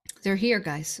they're here,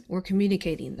 guys. We're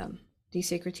communicating them. These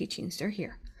sacred teachings, they're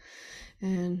here.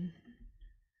 And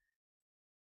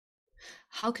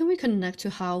how can we connect to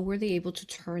how were they able to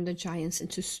turn the giants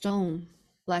into stone?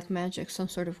 Black magic, some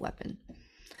sort of weapon.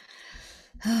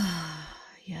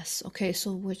 Yes. Okay,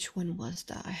 so which one was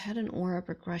that? I had an aura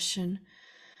progression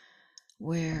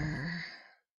where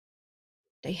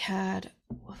they had,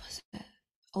 what was it?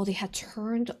 Oh, they had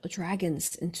turned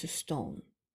dragons into stone.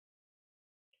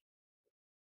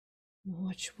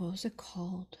 Which was it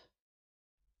called?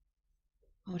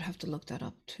 I would have to look that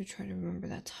up to try to remember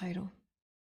that title.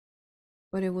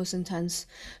 But it was intense.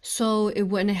 So it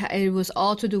was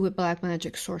all to do with black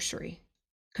magic sorcery,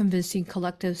 convincing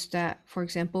collectives that, for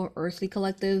example, earthly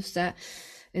collectives that,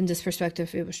 in this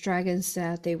perspective, it was dragons,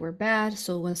 that they were bad.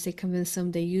 So once they convinced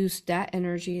them, they used that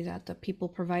energy that the people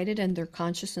provided and their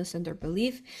consciousness and their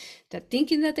belief, that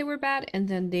thinking that they were bad, and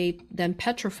then they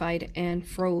petrified and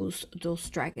froze those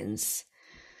dragons.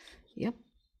 Yep.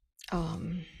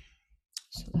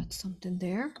 So that's something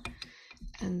there.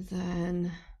 And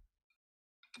then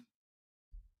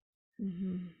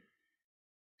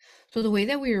so the way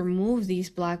that we remove these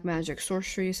black magic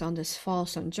sorceries on this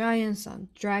false, on giants, on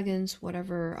dragons,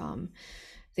 whatever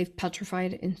they've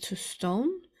petrified into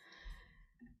stone.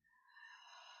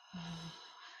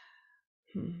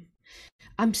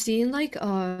 I'm seeing like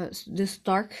this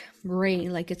dark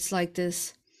rain, like it's like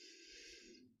this.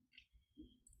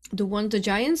 The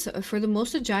giants, for the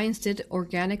most, the giants did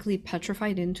organically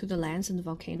petrified into the lands and the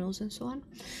volcanoes and so on.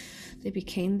 They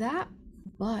became that,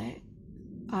 but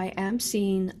I am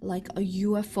seeing like a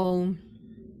UFO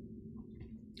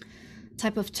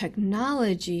type of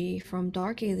technology from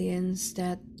dark aliens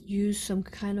that use some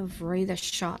kind of ray that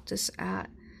shot this at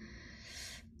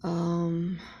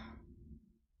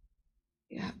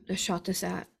they shot this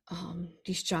at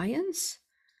these giants,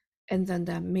 and then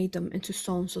that made them into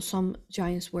stone. So some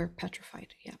giants were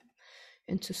petrified,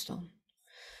 into stone.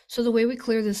 So the way we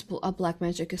clear this black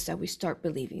magic is that we start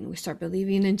believing. We start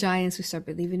believing in giants, we start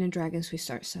believing in dragons, we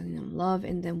start sending them love,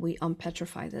 and then we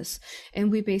unpetrify this. And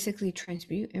we basically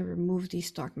transmute and remove these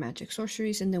dark magic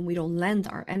sorceries, and then we don't lend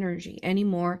our energy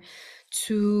anymore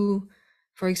to,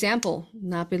 for example,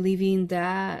 not believing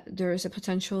that there is a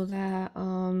potential that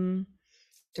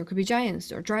there could be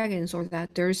giants or dragons, or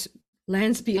that there's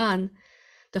lands beyond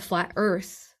the flat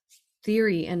earth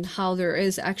theory, and how there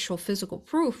is actual physical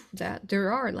proof that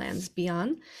there are lands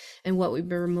beyond, and what we've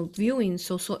been reviewing.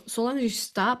 So long as you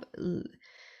stop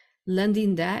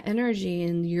lending that energy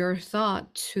and your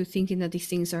thought to thinking that these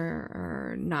things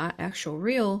are not actual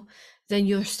real, then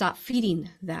you'll stop feeding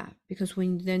that. Because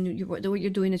when what you're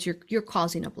doing is you're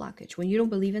causing a blockage. When you don't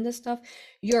believe in this stuff,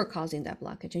 you're causing that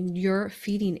blockage, and you're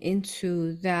feeding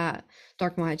into that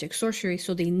dark magic sorcery.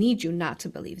 So they need you not to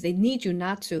believe. They need you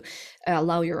not to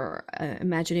allow your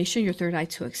imagination, your third eye,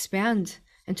 to expand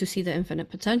and to see the infinite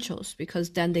potentials, because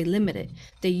then they limit it.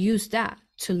 They use that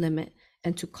to limit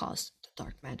and to cause the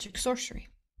dark magic sorcery.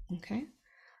 Okay.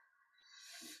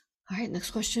 All right,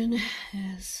 next question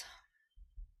is,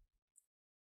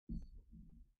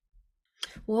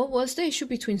 what was the issue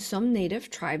between some native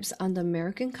tribes on the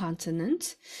American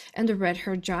continent and the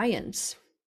red-haired giants?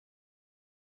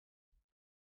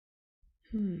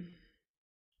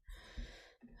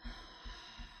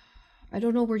 I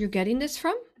don't know where you're getting this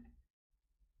from.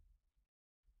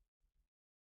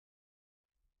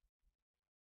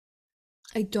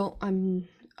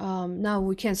 Now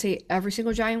we can't say every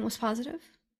single giant was positive,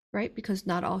 right? Because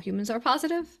not all humans are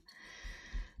positive.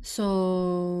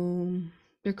 So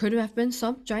there could have been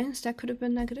some giants that could have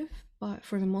been negative, but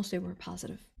for the most, they were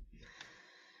positive.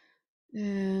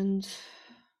 And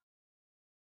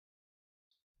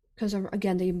because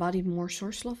again, they embody more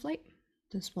source love light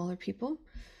than smaller people.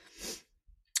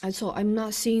 And so I'm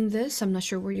not seeing this. I'm not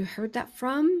sure where you heard that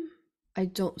from. I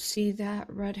don't see that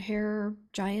red hair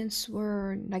giants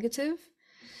were negative.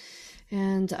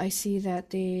 And I see that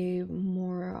they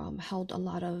more held a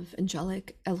lot of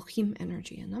angelic Elohim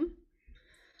energy in them.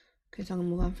 Okay, so I'm gonna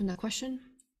move on from that question.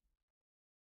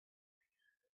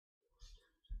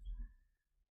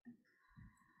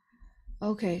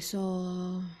 Okay,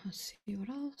 so let's see what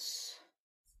else.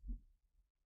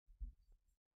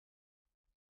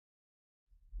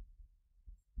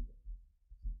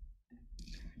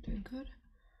 Doing good.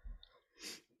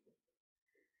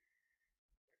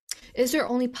 Is there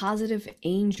only positive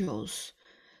angels?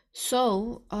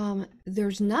 So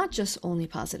there's not just only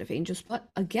positive angels,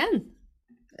 but again,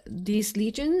 these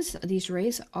legions, these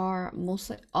rays are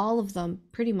mostly, all of them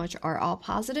pretty much are all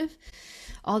positive.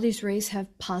 All these rays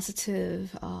have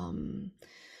positive.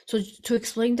 So to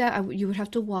explain that, you would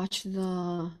have to watch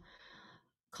the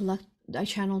I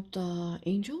channeled the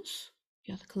angels.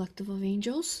 Yeah, the collective of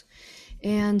angels.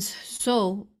 And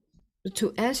so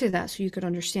to answer that, so you could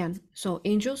understand, so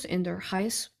angels in their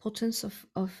highest potence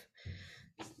of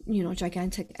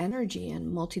gigantic energy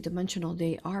and multidimensional,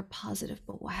 they are positive.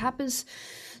 But what happens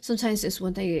sometimes is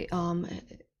when they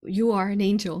you are an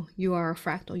angel, you are a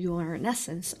fractal, you are an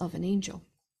essence of an angel.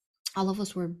 All of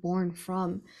us were born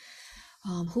from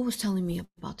who was telling me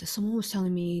about this? Someone was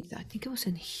telling me that, I think it was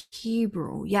in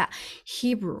Hebrew. Yeah,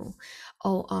 Hebrew.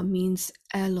 Means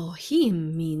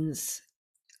Elohim, means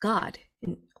God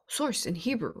in source in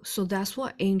Hebrew. So that's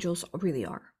what angels really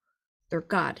are. They're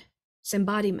God. It's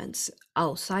embodiments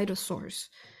outside of source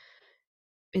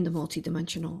in the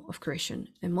multidimensional of creation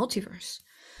and multiverse.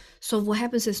 So what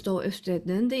happens is, though, if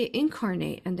then they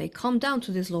incarnate and they come down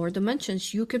to these lower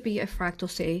dimensions, you could be a fractal,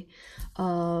 say,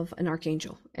 of an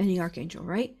archangel, any archangel,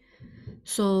 right?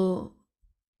 So,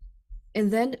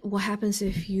 and then what happens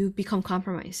if you become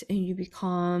compromised and you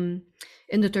become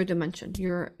in the third dimension?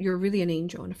 You're really an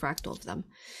angel and a fractal of them.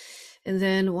 And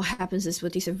then what happens is,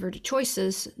 with these inverted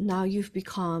choices, now you've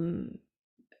become,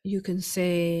 you can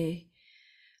say,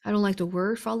 I don't like the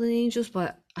word fallen angels,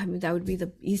 but I mean, that would be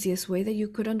the easiest way that you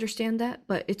could understand that.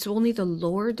 But it's only the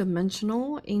lower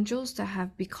dimensional angels that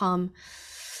have become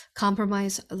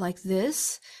compromised like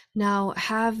this. Now,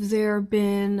 have there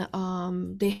been,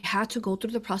 they had to go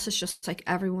through the process just like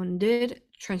everyone did,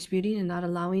 transmuting and not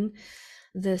allowing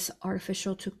this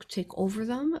artificial to take over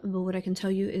them. But what I can tell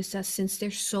you is that since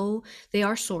they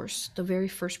are source, the very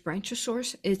first branch of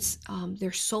source, it's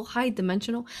they're so high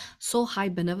dimensional, so high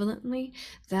benevolently,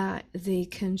 that they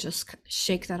can just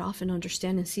shake that off and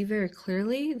understand and see very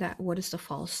clearly that what is the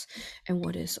false and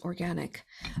what is organic.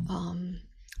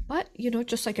 But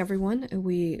just like everyone,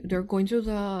 they're going through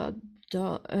the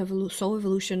soul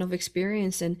evolution of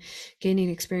experience and gaining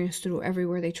experience through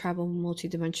everywhere they travel,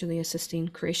 multidimensionally assisting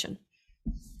creation.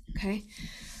 Okay,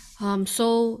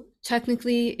 so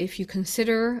technically, if you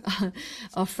consider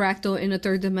a fractal in a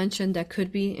third dimension that could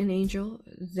be an angel,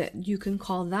 that you can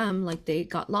call them, like, they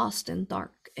got lost in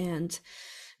dark, and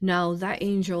now that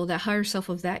angel, that higher self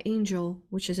of that angel,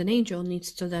 which is an angel,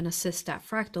 needs to then assist that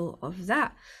fractal of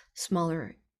that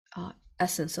smaller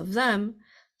essence of them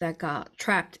that got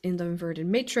trapped in the inverted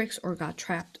matrix or got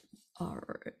trapped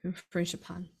or infringed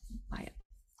upon by it.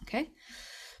 Okay,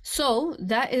 so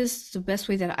that is the best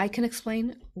way that I can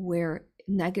explain where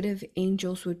negative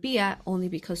angels would be at, only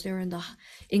because they're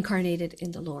incarnated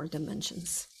in the lower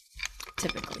dimensions,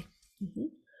 typically.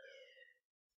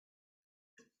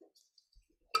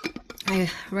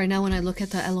 Right now, when I look at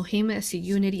the Elohim, I see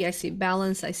unity, I see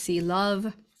balance, I see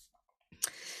love.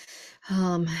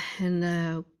 And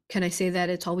can I say that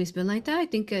it's always been like that? I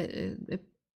think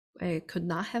it could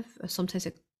not have. Sometimes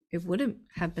it wouldn't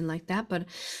have been like that, but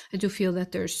I do feel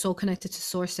that they're so connected to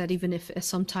source that even if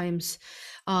sometimes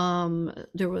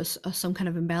there was some kind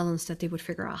of imbalance, that they would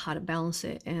figure out how to balance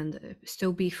it and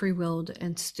still be free-willed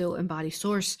and still embody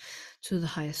source to the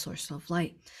highest source of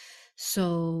light.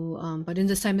 So but in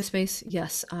this time and space,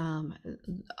 yes,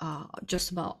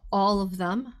 just about all of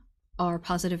them are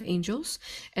positive angels,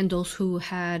 and those who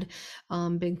had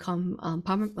been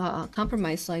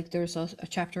compromised, like there's a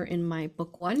chapter in my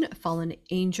book 1, Fallen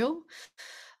Angel,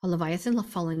 a Leviathan, a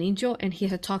fallen angel, and he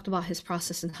had talked about his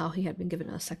process and how he had been given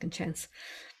a second chance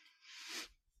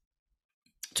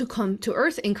to come to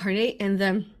Earth, incarnate, and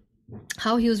then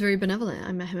how he was very benevolent.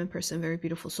 I met him in person, very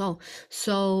beautiful soul.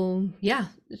 So yeah,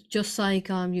 just like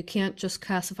you can't just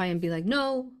classify and be like,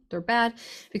 no, they're bad,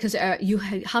 because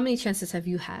how many chances have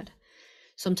you had?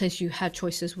 Sometimes you had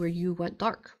choices where you went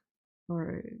dark,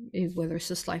 or whether it's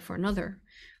this life or another.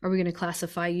 Are we going to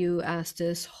classify you as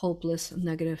this hopeless,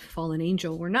 negative, fallen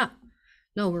angel? We're not.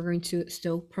 No, we're going to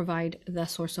still provide that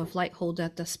source of light, hold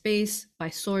at the space by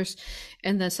source,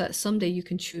 and that's that someday you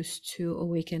can choose to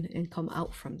awaken and come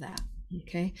out from that.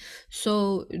 Okay,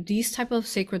 so these type of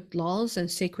sacred laws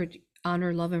and sacred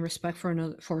honor, love, and respect for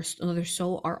another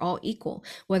soul are all equal,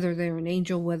 whether they're an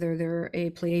angel, whether they're a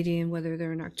Pleiadian, whether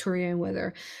they're an Arcturian,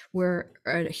 whether we're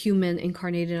a human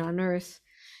incarnated on Earth.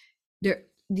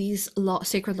 These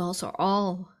sacred laws are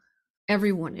all,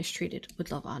 everyone is treated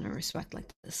with love, honor, respect like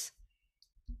this.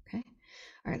 Okay.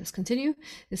 All right, let's continue.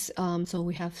 This so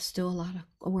we have still a lot of,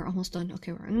 oh, we're almost done.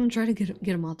 Okay, I'm gonna try to get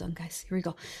them all done, guys. Here we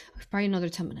go. Probably another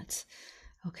 10 minutes.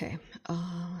 Okay,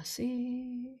 let's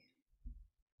see.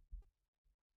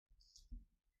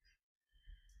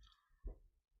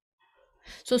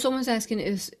 So someone's asking,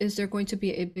 is there going to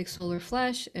be a big solar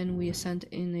flash and we ascend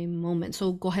in a moment?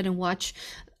 So go ahead and watch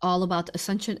all about the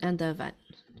ascension and the event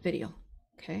video.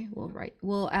 Okay,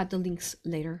 we'll add the links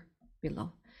later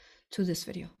below to this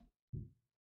video.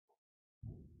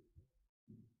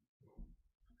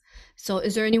 So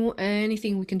is there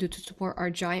anything we can do to support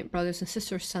our giant brothers and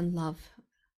sisters? Send love.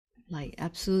 Like,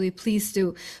 absolutely, please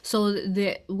do. So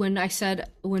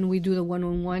when we do the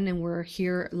one-on-one and we're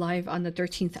here live on the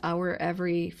 13th hour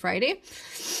every Friday,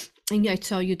 and I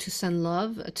tell you to send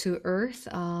love to Earth,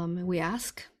 we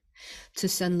ask to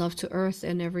send love to Earth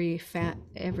and every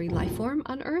life form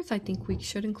on Earth. I think we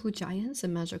should include giants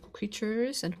and magical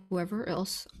creatures and whoever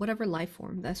else, whatever life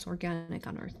form that's organic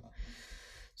on Earth,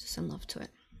 to send love to it.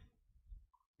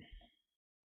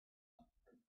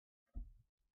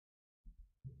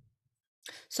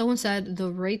 Someone said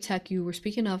the ray tech you were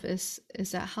speaking of is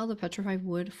that how the petrified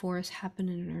wood forest happened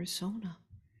in Arizona?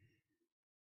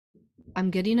 I'm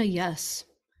getting a yes.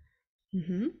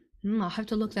 I'll have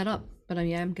to look that up, but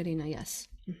I'm getting a yes.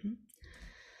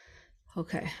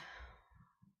 Okay.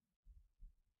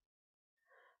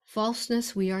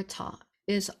 Falseness we are taught.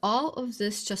 Is all of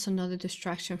this just another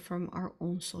distraction from our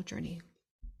own soul journey?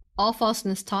 All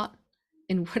falseness taught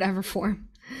in whatever form,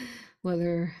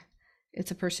 whether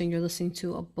it's a person you're listening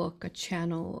to, a book, a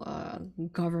channel,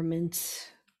 government,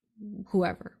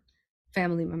 whoever,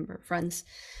 family member, friends,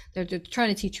 they're trying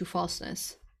to teach you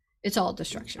falseness. It's all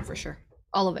destruction for sure,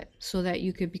 all of it, so that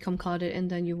you could become clouded and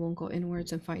then you won't go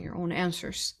inwards and find your own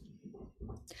answers.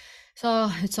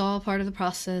 So it's all part of the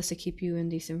process to keep you in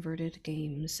these inverted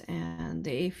games, and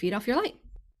they feed off your light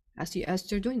as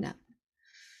they're doing that.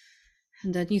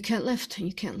 And then you can't lift,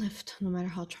 no matter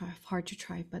how hard you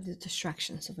try, by the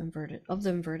distractions of the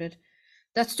inverted.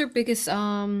 That's their biggest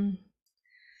game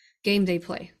they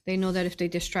play. They know that if they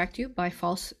distract you by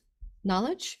false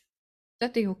knowledge,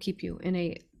 that they will keep you in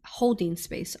a holding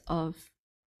space of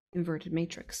inverted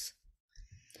matrix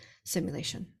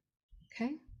simulation.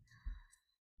 Okay.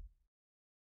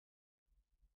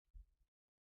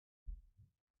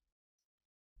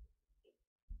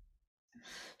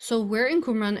 So where in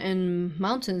Qumran and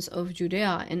mountains of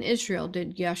Judea and Israel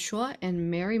did Yeshua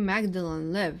and Mary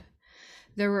Magdalene live?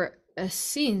 There were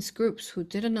Essenes groups who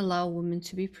didn't allow women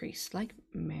to be priests, like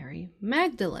Mary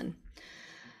Magdalene.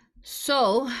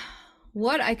 So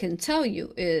what I can tell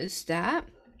you is that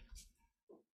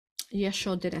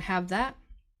Yeshua didn't have that.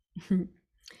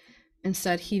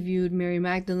 Instead, he viewed Mary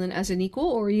Magdalene as an equal,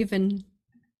 or even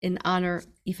in honor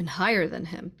even higher than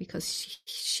him, because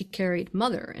she carried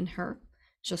mother in her,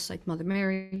 just like Mother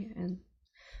Mary and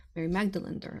Mary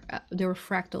Magdalene. They were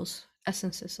fractals,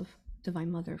 essences of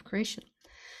Divine Mother of Creation.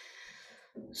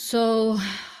 So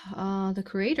the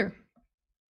Creator.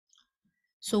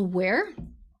 So where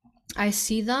I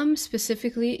see them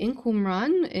specifically in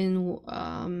Qumran,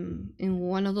 in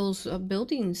one of those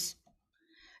buildings,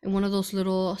 in one of those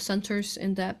little centers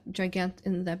in that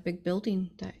big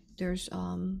building, that there's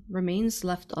remains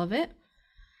left of it.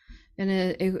 And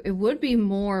it would be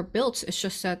more built. It's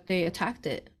just that they attacked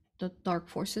it, the dark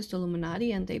forces, the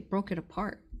Illuminati, and they broke it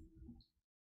apart.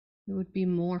 It would be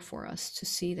more for us to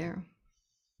see there.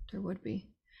 There would be.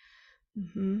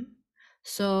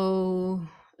 So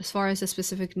as far as a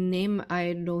specific name,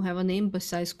 I don't have a name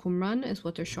besides Qumran is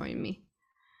what they're showing me.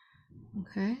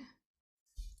 Okay.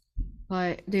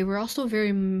 But they were also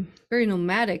very, very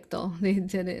nomadic, though. They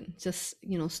didn't just,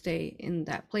 stay in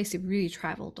that place. They really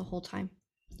traveled the whole time.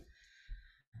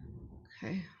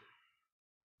 Okay.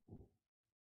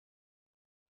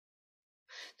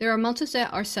 There are mountains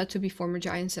that are said to be former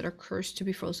giants that are cursed to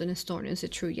be frozen in stone. Is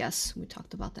it true? Yes, we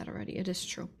talked about that already. It is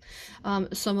true.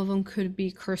 Some of them could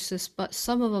be curses, but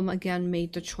some of them, again,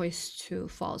 made the choice to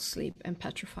fall asleep and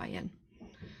petrify in.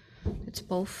 It's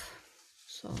both.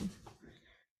 So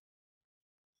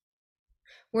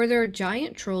Were there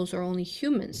giant trolls or only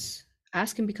humans?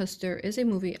 Asking because there is a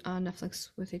movie on Netflix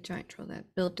with a giant troll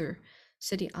that built their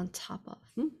city on top of.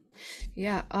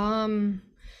 Yeah,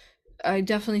 I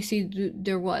definitely see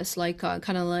there was like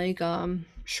kind of like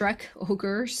Shrek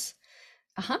ogres.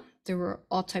 Uh-huh. There were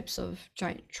all types of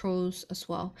giant trolls as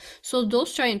well. So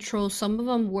those giant trolls, some of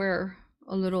them were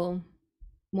a little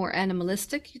more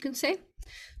animalistic, you can say.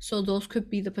 So those could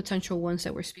be the potential ones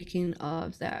that we're speaking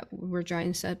of that were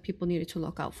giants that people needed to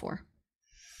look out for.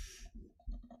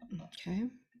 Okay.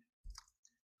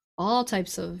 All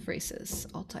types of races,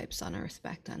 all types on Earth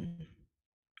back then.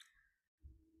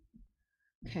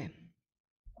 Okay.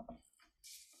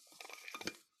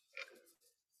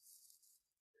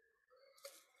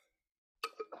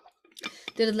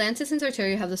 Did Atlantis and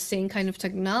Tartaria have the same kind of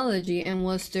technology, and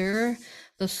was there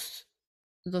the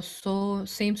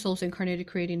same souls incarnated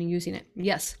creating and using it?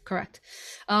 Yes, correct.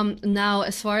 Now,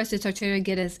 as far as the Tartaria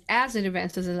get as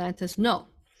advanced as Atlantis, no.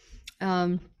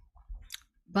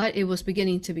 But it was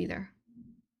beginning to be there.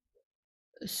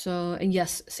 So, and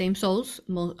yes, same souls,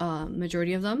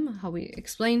 majority of them, how we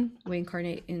explain, we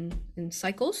incarnate in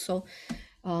cycles. So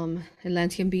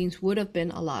Atlantean beings would have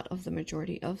been a lot of the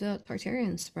majority of the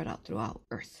Tartarians spread out throughout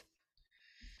Earth.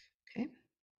 Okay.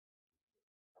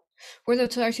 Were the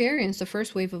Tartarians the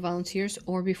first wave of volunteers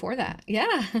or before that?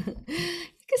 Yeah. You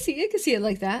can see it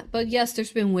like that. But yes,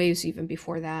 there's been waves even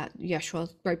before that. Yeshua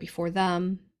right before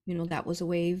them, that was a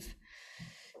wave.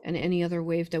 And any other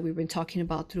wave that we've been talking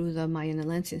about through the Mayan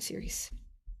Atlantean series.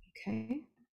 Okay.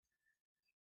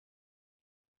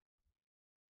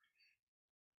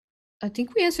 I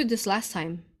think we answered this last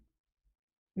time.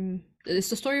 It's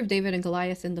the story of David and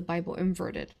Goliath in the Bible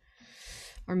inverted.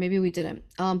 Or maybe we didn't.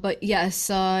 But yes,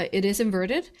 it is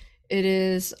inverted. It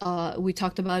is, we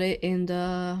talked about it in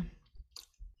the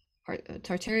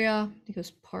Tartaria, I think it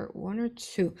was part 1 or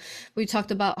 2. We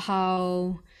talked about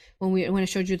how when I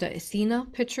showed you the Athena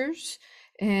pictures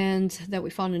and that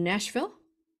we found in Nashville,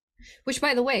 which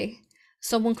by the way,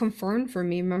 someone confirmed for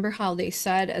me. Remember how they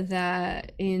said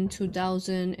that in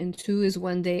 2002 is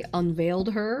when they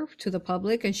unveiled her to the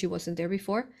public and she wasn't there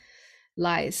before?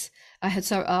 Lies. I had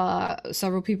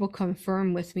several people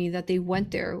confirm with me that they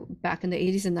went there back in the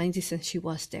 80s and 90s and she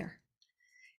was there.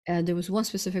 And there was one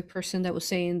specific person that was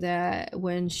saying that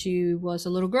when she was a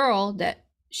little girl, that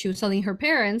she was telling her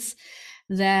parents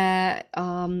that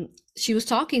she was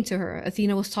talking to her.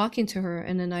 Athena was talking to her,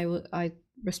 and then I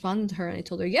responded to her and I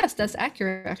told her, yes, that's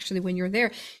accurate. Actually, when you're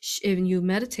there and you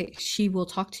meditate, she will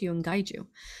talk to you and guide you.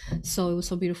 So it was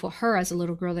so beautiful. Her as a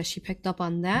little girl that she picked up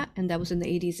on that, and that was in the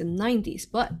 80s and 90s.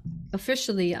 But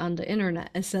officially on the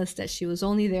internet, it says that she was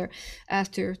only there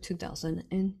after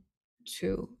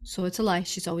 2002. So it's a lie.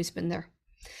 She's always been there.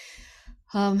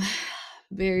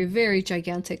 Very, very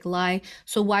gigantic lie.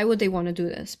 So why would they want to do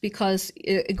this? Because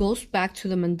it goes back to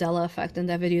the Mandela effect in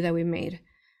that video that we made.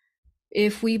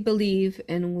 If we believe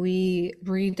and we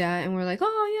read that and we're like,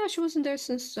 oh yeah, she wasn't there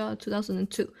since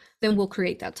 2002, then we'll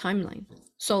create that timeline.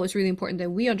 So it's really important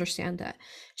that we understand that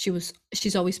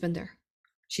she's always been there.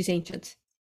 She's ancient.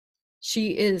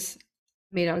 She is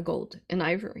made out of gold and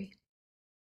ivory,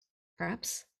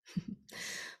 perhaps.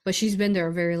 But she's been there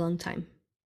a very long time.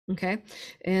 Okay,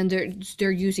 and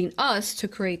they're using us to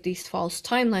create these false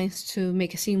timelines to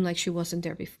make it seem like she wasn't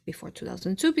there before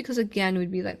 2002, because again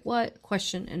we'd be like, what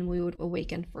question, and we would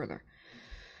awaken further.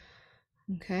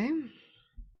 Okay,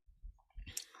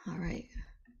 all right.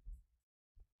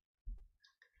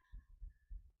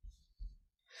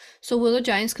 So will the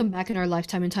giants come back in our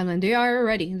lifetime and timeline? They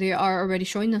are already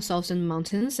showing themselves in the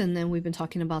mountains, and then we've been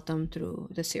talking about them through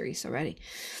the series already.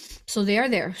 So they are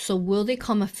there. So will they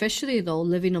come officially though,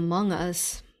 living among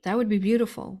us? That would be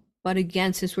beautiful. But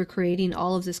again, since we're creating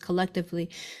all of this collectively,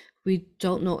 we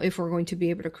don't know if we're going to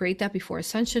be able to create that before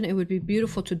ascension. It would be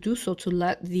beautiful to do so, to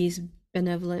let these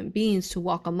benevolent beings to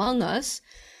walk among us.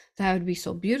 That would be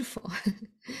so beautiful.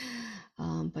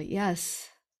 But yes,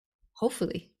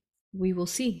 hopefully we will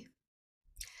see.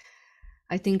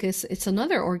 I think it's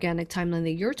another organic timeline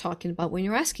that you're talking about when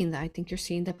you're asking that. I think you're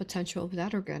seeing the potential of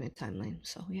that organic timeline.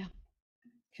 So yeah.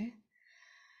 Okay.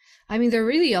 I mean, they're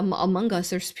really among us.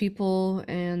 There's people,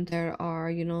 and there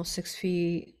are 6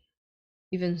 feet,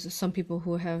 even some people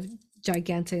who have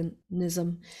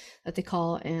gigantism that they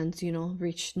call, and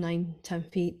reach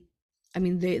 9-10 feet. I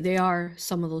mean, they are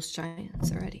some of those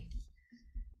giants already.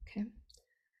 Okay.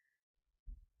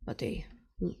 But they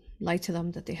lie to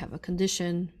them that they have a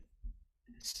condition.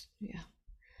 Yeah.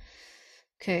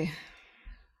 Okay.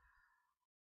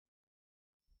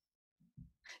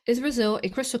 Is Brazil a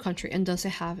crystal country, and does it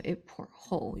have a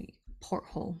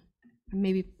porthole?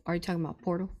 Maybe, are you talking about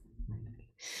portal?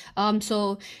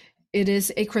 So it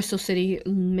is a crystal city.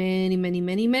 Many, many,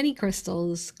 many, many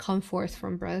crystals come forth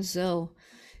from Brazil.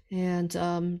 And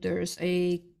there's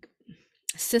a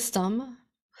system.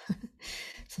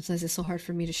 Sometimes it's so hard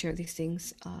for me to share these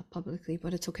things publicly,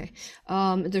 but it's okay.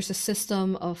 There's a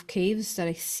system of caves that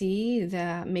I see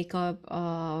that make up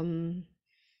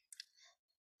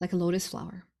like a lotus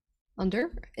flower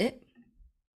under it,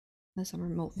 as I'm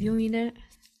remote viewing it.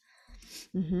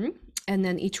 And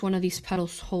then each one of these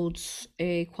petals holds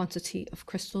a quantity of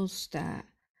crystals that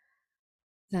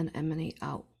then emanate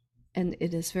out. And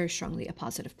it is very strongly a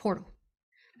positive portal.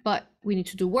 But we need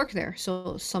to do work there.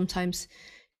 So sometimes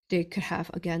they could have,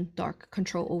 again, dark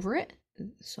control over it.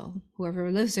 So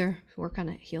whoever lives there, work on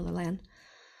it, heal the land.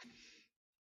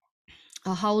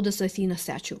 How old is the Athena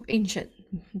statue? Ancient,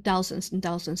 thousands and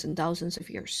thousands and thousands of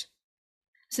years.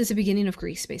 Since the beginning of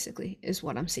Greece, basically, is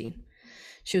what I'm seeing.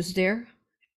 She was there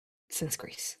since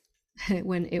Greece,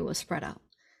 when it was spread out.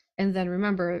 And then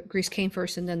remember, Greece came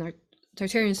first, and then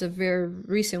Tartaria is a very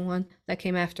recent one that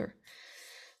came after.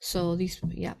 So these,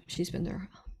 yeah, she's been there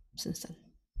since then.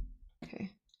 Okay.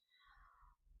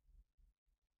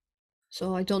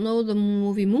 So I don't know the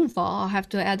movie Moonfall. I'll have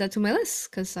to add that to my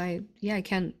list because I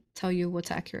can't tell you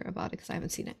what's accurate about it because I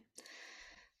haven't seen it.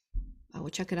 I will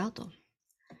check it out though.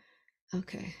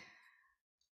 Okay.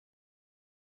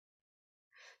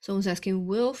 Someone's asking,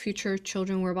 will future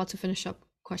children, we're about to finish up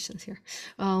questions here.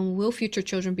 Will future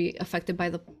children be affected by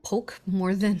the poke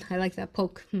more than, I like that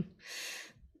poke.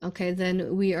 Okay,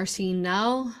 then we are seeing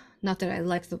now, not that I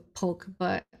like the poke,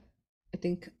 but I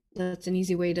think that's an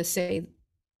easy way to say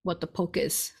what the poke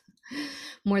is.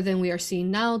 More than we are seeing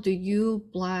now. Do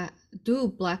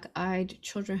black-eyed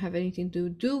children have anything to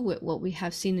do with what we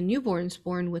have seen in newborns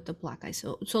born with the black eye?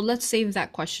 So let's save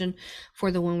that question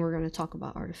for the one we're going to talk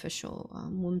about artificial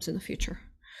wombs in the future.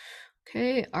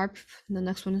 Okay, the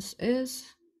next one is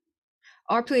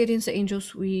are Pleiadians the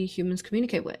angels we humans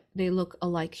communicate with? They look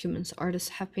alike humans. Artists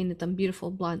have painted them beautiful,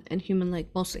 blonde, and human-like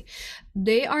mostly.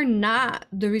 They are not.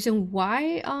 The reason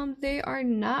why they are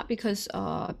not, because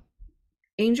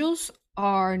angels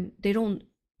are, they don't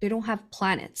have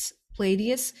planets.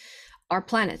 Pleiades are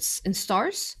planets and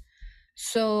stars.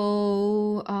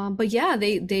 So but yeah,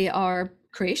 they are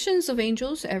creations of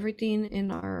angels. Everything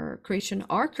in our creation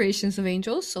are creations of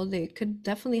angels, so they could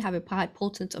definitely have a high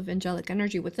potent of angelic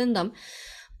energy within them.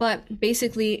 But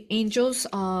basically angels,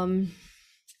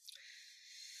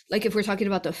 like if we're talking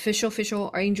about the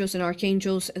official angels and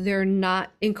archangels, they're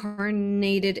not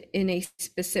incarnated in a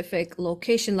specific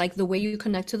location. Like the way you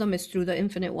connect to them is through the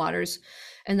infinite waters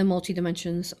and the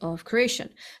multi-dimensions of creation.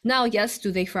 Now, yes,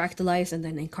 do they fractalize and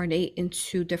then incarnate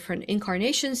into different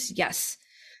incarnations? Yes.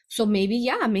 So maybe,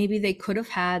 yeah, maybe they could have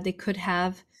had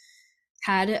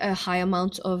a high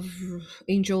amount of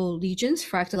angel legions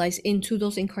fractalized into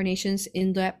those incarnations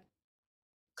in that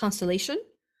constellation.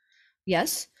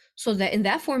 Yes. So that in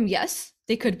that form, yes,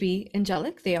 they could be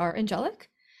angelic. They are angelic.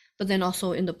 But then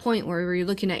also in the point where we're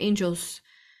looking at angels,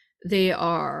 they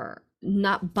are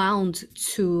not bound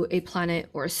to a planet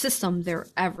or a system. They're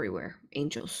everywhere.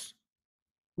 Angels,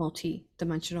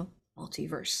 multi-dimensional,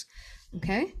 multiverse.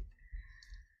 Okay.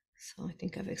 So I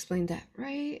think I've explained that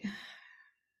right.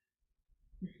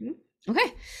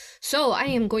 Okay, so I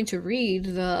am going to read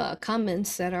the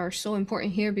comments that are so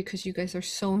important here because you guys are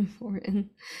so important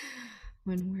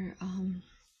when we're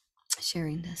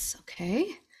sharing this. Okay.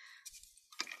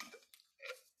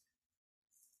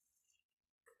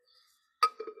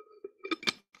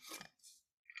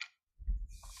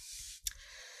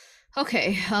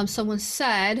 Okay, someone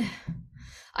said,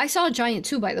 I saw a giant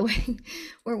too, by the way.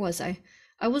 Where was I?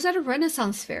 I was at a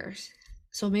Renaissance fair.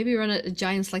 So maybe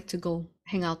giants like to go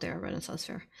hang out there at Renaissance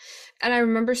fair. And I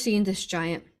remember seeing this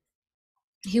giant.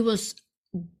 He was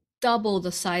double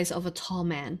the size of a tall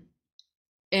man.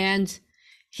 And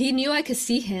he knew I could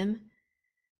see him,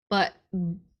 but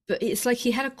it's like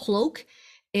he had a cloak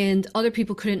and other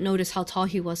people couldn't notice how tall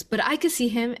he was, but I could see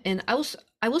him, and I was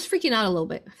freaking out a little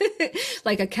bit.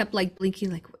 Like I kept like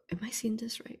blinking, like, am I seeing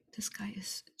this right? This guy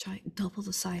is giant, double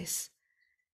the size.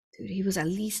 Dude, he was at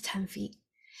least 10 feet.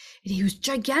 And he was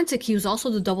gigantic. He was also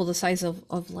the double the size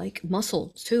of like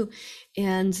muscle too.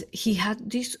 And he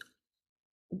had these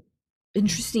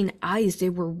interesting eyes. They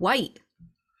were white,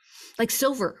 like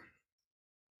silver.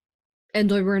 And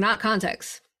they were not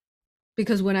convex.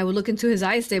 Because when I would look into his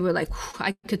eyes, they were like,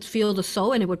 I could feel the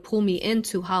soul, and it would pull me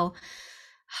into how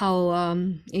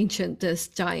ancient this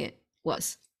giant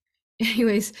was.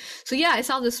 Anyways, so yeah, I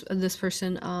saw this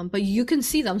person, but you can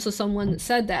see them. So someone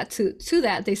said that to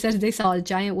that. They said they saw a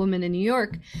giant woman in New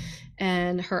York,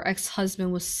 and her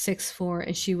ex-husband was 6'4",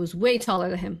 and she was way taller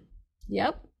than him,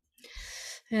 Yep.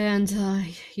 And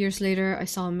years later, I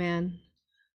saw a man.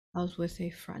 I was with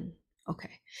a friend. Okay.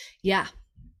 Yeah.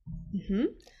 Hmm.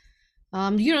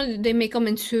 They make them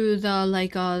into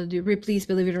the Ripley's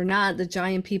Believe It or Not, the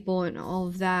giant people and all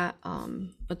of that.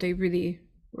 But they really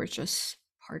were just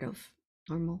part of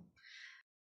normal,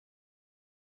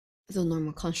 the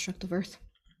normal construct of Earth.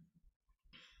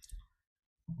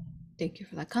 Thank you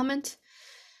for that comment.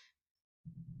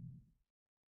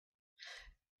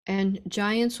 And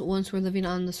giants once were living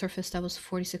on the surface. That was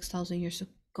 46,000 years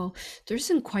ago. There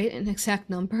isn't quite an exact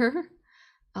number,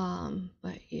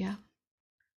 but yeah.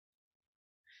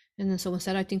 And then someone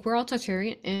said, I think we're all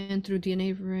Tartarian, and through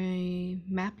DNA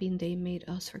mapping, they made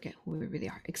us forget who we really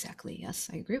are. Exactly. Yes,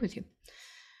 I agree with you.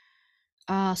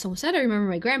 Someone said, I remember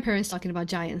my grandparents talking about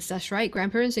giants. That's right.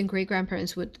 Grandparents and great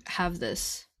grandparents would have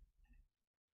this.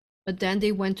 But then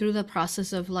they went through the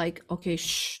process of like, okay,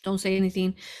 shh, don't say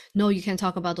anything. No, you can't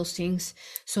talk about those things.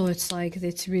 So it's like,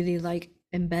 it's really like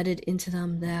embedded into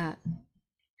them that,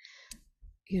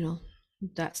 you know,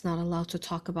 that's not allowed to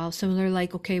talk about. Similar,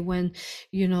 like, okay, when,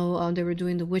 they were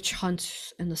doing the witch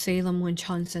hunts and the Salem witch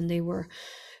hunts, and they were,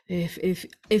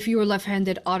 if you were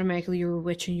left-handed, automatically you were a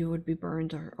witch and you would be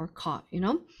burned or caught,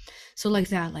 so like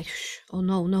that, like, shh, oh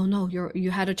no, no, no,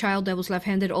 you had a child that was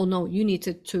left-handed, oh no, you need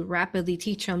to rapidly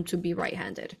teach them to be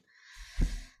right-handed.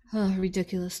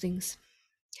 Ridiculous things.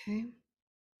 Okay.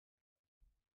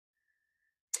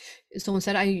 Someone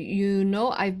said,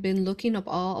 I've been looking up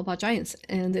all about giants,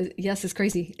 and yes, it's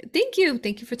crazy. Thank you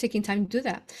for taking time to do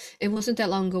that. It wasn't that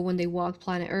long ago when they walked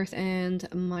planet Earth, and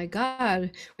my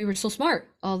God, we were so smart,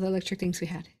 all the electric things we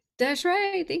had. That's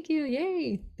right. Thank you.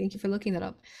 Yay. Thank you for looking that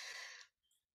up.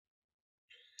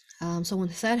 Someone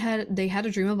said they had a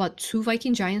dream about two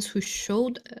Viking giants who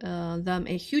showed them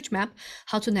a huge map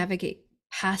how to navigate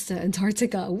past the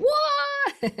Antarctica.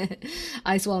 What?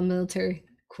 Ice wall military.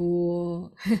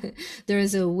 Cool. There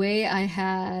is a way I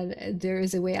had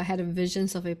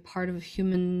visions of a part of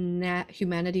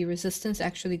humanity resistance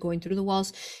actually going through the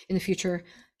walls in the future.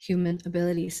 Human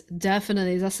abilities,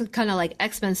 definitely. That's kind of like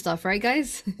X-Men stuff, right,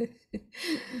 guys?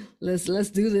 Let's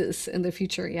do this in the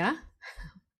future. Yeah,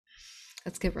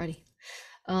 let's get ready.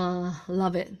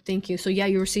 Love it. Thank you. So yeah,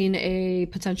 you were seeing a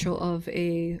potential of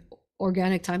a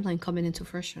organic timeline coming into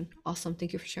fruition. Awesome.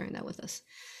 Thank you for sharing that with us.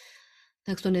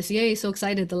 Next one is, yay, so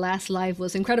excited. The last live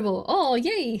was incredible. Oh,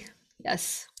 yay.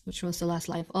 Yes. Which was the last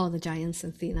live? Oh, the giants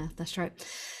and Athena. That's right.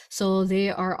 So they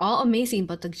are all amazing,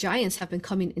 but the giants have been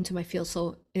coming into my field.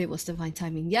 So it was divine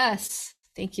timing. Yes.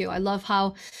 Thank you. I love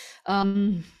how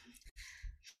I'm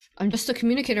just a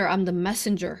communicator. I'm the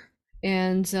messenger.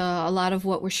 And a lot of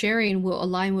what we're sharing will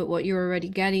align with what you're already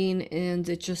getting. And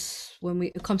it just, when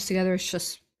it comes together, it's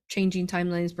just changing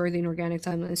timelines, birthing organic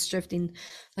timelines, shifting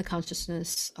the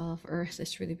consciousness of Earth.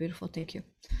 It's really beautiful. Thank you.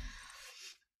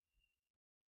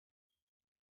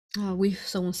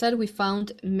 Someone said we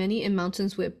found many in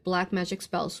mountains with black magic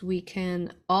spells. We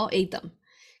can all aid them.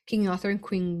 King Arthur and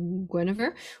Queen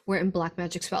Guinevere were in black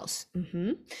magic spells.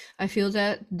 I feel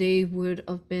that they would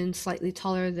have been slightly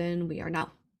taller than we are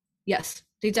now. Yes,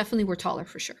 they definitely were taller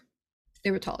for sure.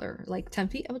 They were taller, like 10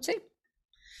 feet, I would say.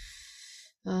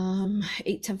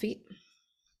 8-10 feet.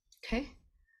 Okay.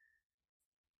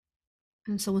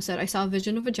 And someone said, I saw a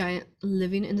vision of a giant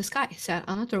living in the sky, sat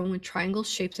on a throne with triangle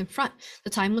shapes in front.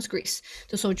 The time was Greece.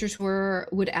 The soldiers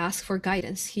would ask for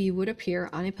guidance. He would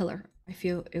appear on a pillar. I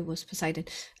feel it was Poseidon.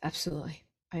 Absolutely.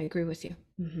 I agree with you.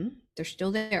 They're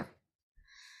still there.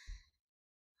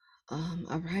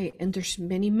 All right, and there's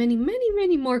many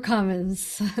more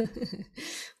comments,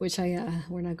 which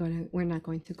we're not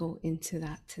going to go into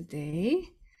that today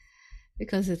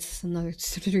because it's another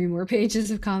 3 more pages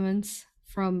of comments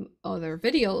from other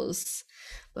videos.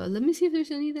 But let me see if there's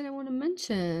any that I want to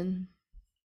mention.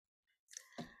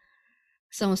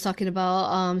 Someone's talking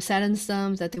about Saturn's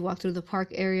thumbs, that they walked through the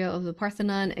park area of the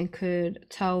Parthenon and could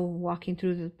tell walking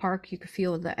through the park, you could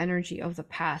feel the energy of the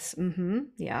past.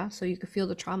 Yeah, so you could feel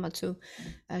the trauma too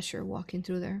as you're walking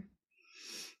through there.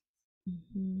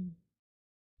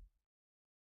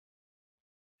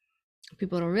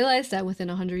 People don't realize that within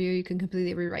 100 years, you can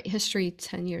completely rewrite history.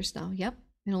 10 years now. Yep.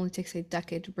 It only takes a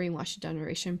decade to brainwash a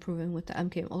generation, proven with the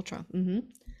MK Ultra.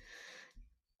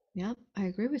 Yep, I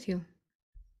agree with you.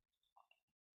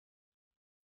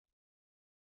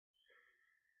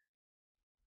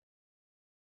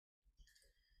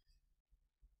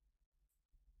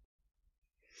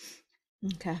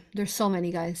 Okay, there's so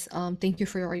many, guys. Thank you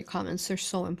for all your comments. They're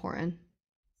so important.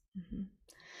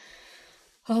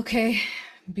 Okay,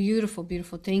 Beautiful,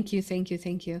 beautiful. Thank you, thank you,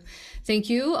 thank you. Thank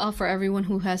you for everyone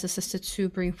who has assisted to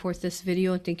bring forth this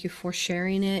video. And thank you for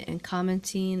sharing it and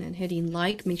commenting and hitting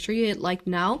like. Make sure you hit like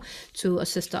now to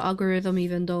assist the algorithm,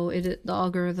 even though the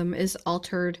algorithm is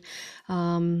altered.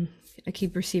 I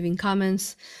keep receiving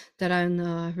comments that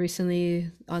on recently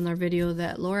on our video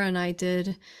that Laura and I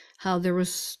did, how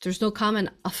there's no comment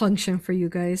function for you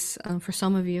guys, for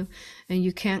some of you, and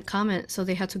you can't comment. So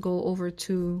they had to go over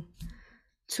to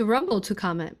Rumble to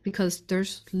comment, because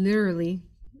there's literally,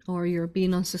 or you're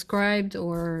being unsubscribed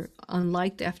or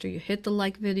unliked after you hit the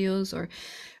like videos,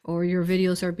 or your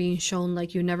videos are being shown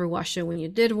like you never watched it when you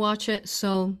did watch it.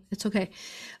 So it's okay.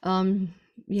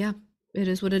 Yeah, it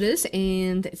is what it is,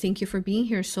 and thank you for being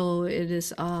here. So it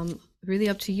is really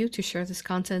up to you to share this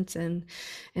content and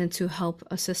to help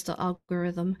assist the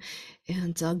algorithm.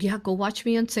 And yeah, go watch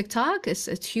me on TikTok.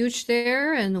 It's huge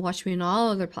there, and watch me on all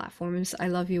other platforms. I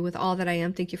love you with all that I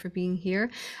am. Thank you for being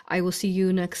here. I will see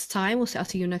you next time. I'll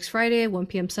see you next Friday, 1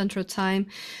 p.m. Central Time.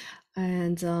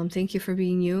 And thank you for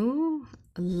being you.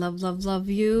 Love, love, love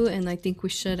you. And I think we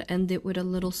should end it with a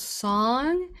little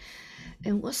song.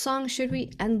 And what song should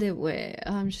we end it with?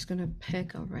 I'm just gonna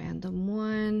pick a random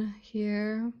one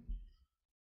here.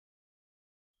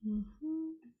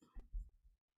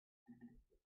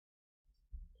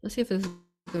 Let's see if this is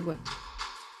a good one.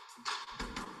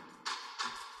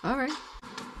 All right.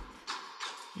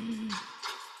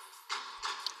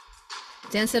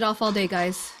 Dance it off all day,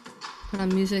 guys. Put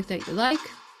on music that you like.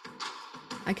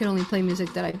 I can only play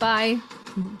music that I buy.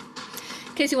 In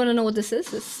case you want to know what this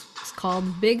is, it's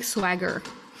called Big Swagger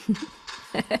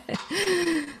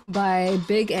by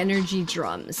Big Energy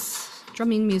Drums.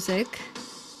 Drumming music.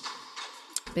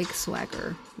 Big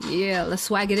Swagger. Yeah, let's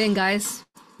swag it in, guys.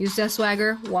 Use that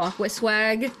swagger. Walk with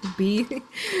swag. Be.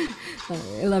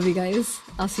 I love you guys.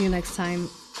 I'll see you next time.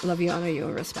 Love you, honor you,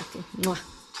 and respect you. Mwah.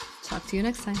 Talk to you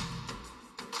next time.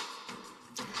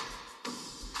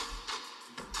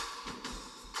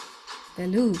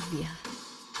 Deluvia.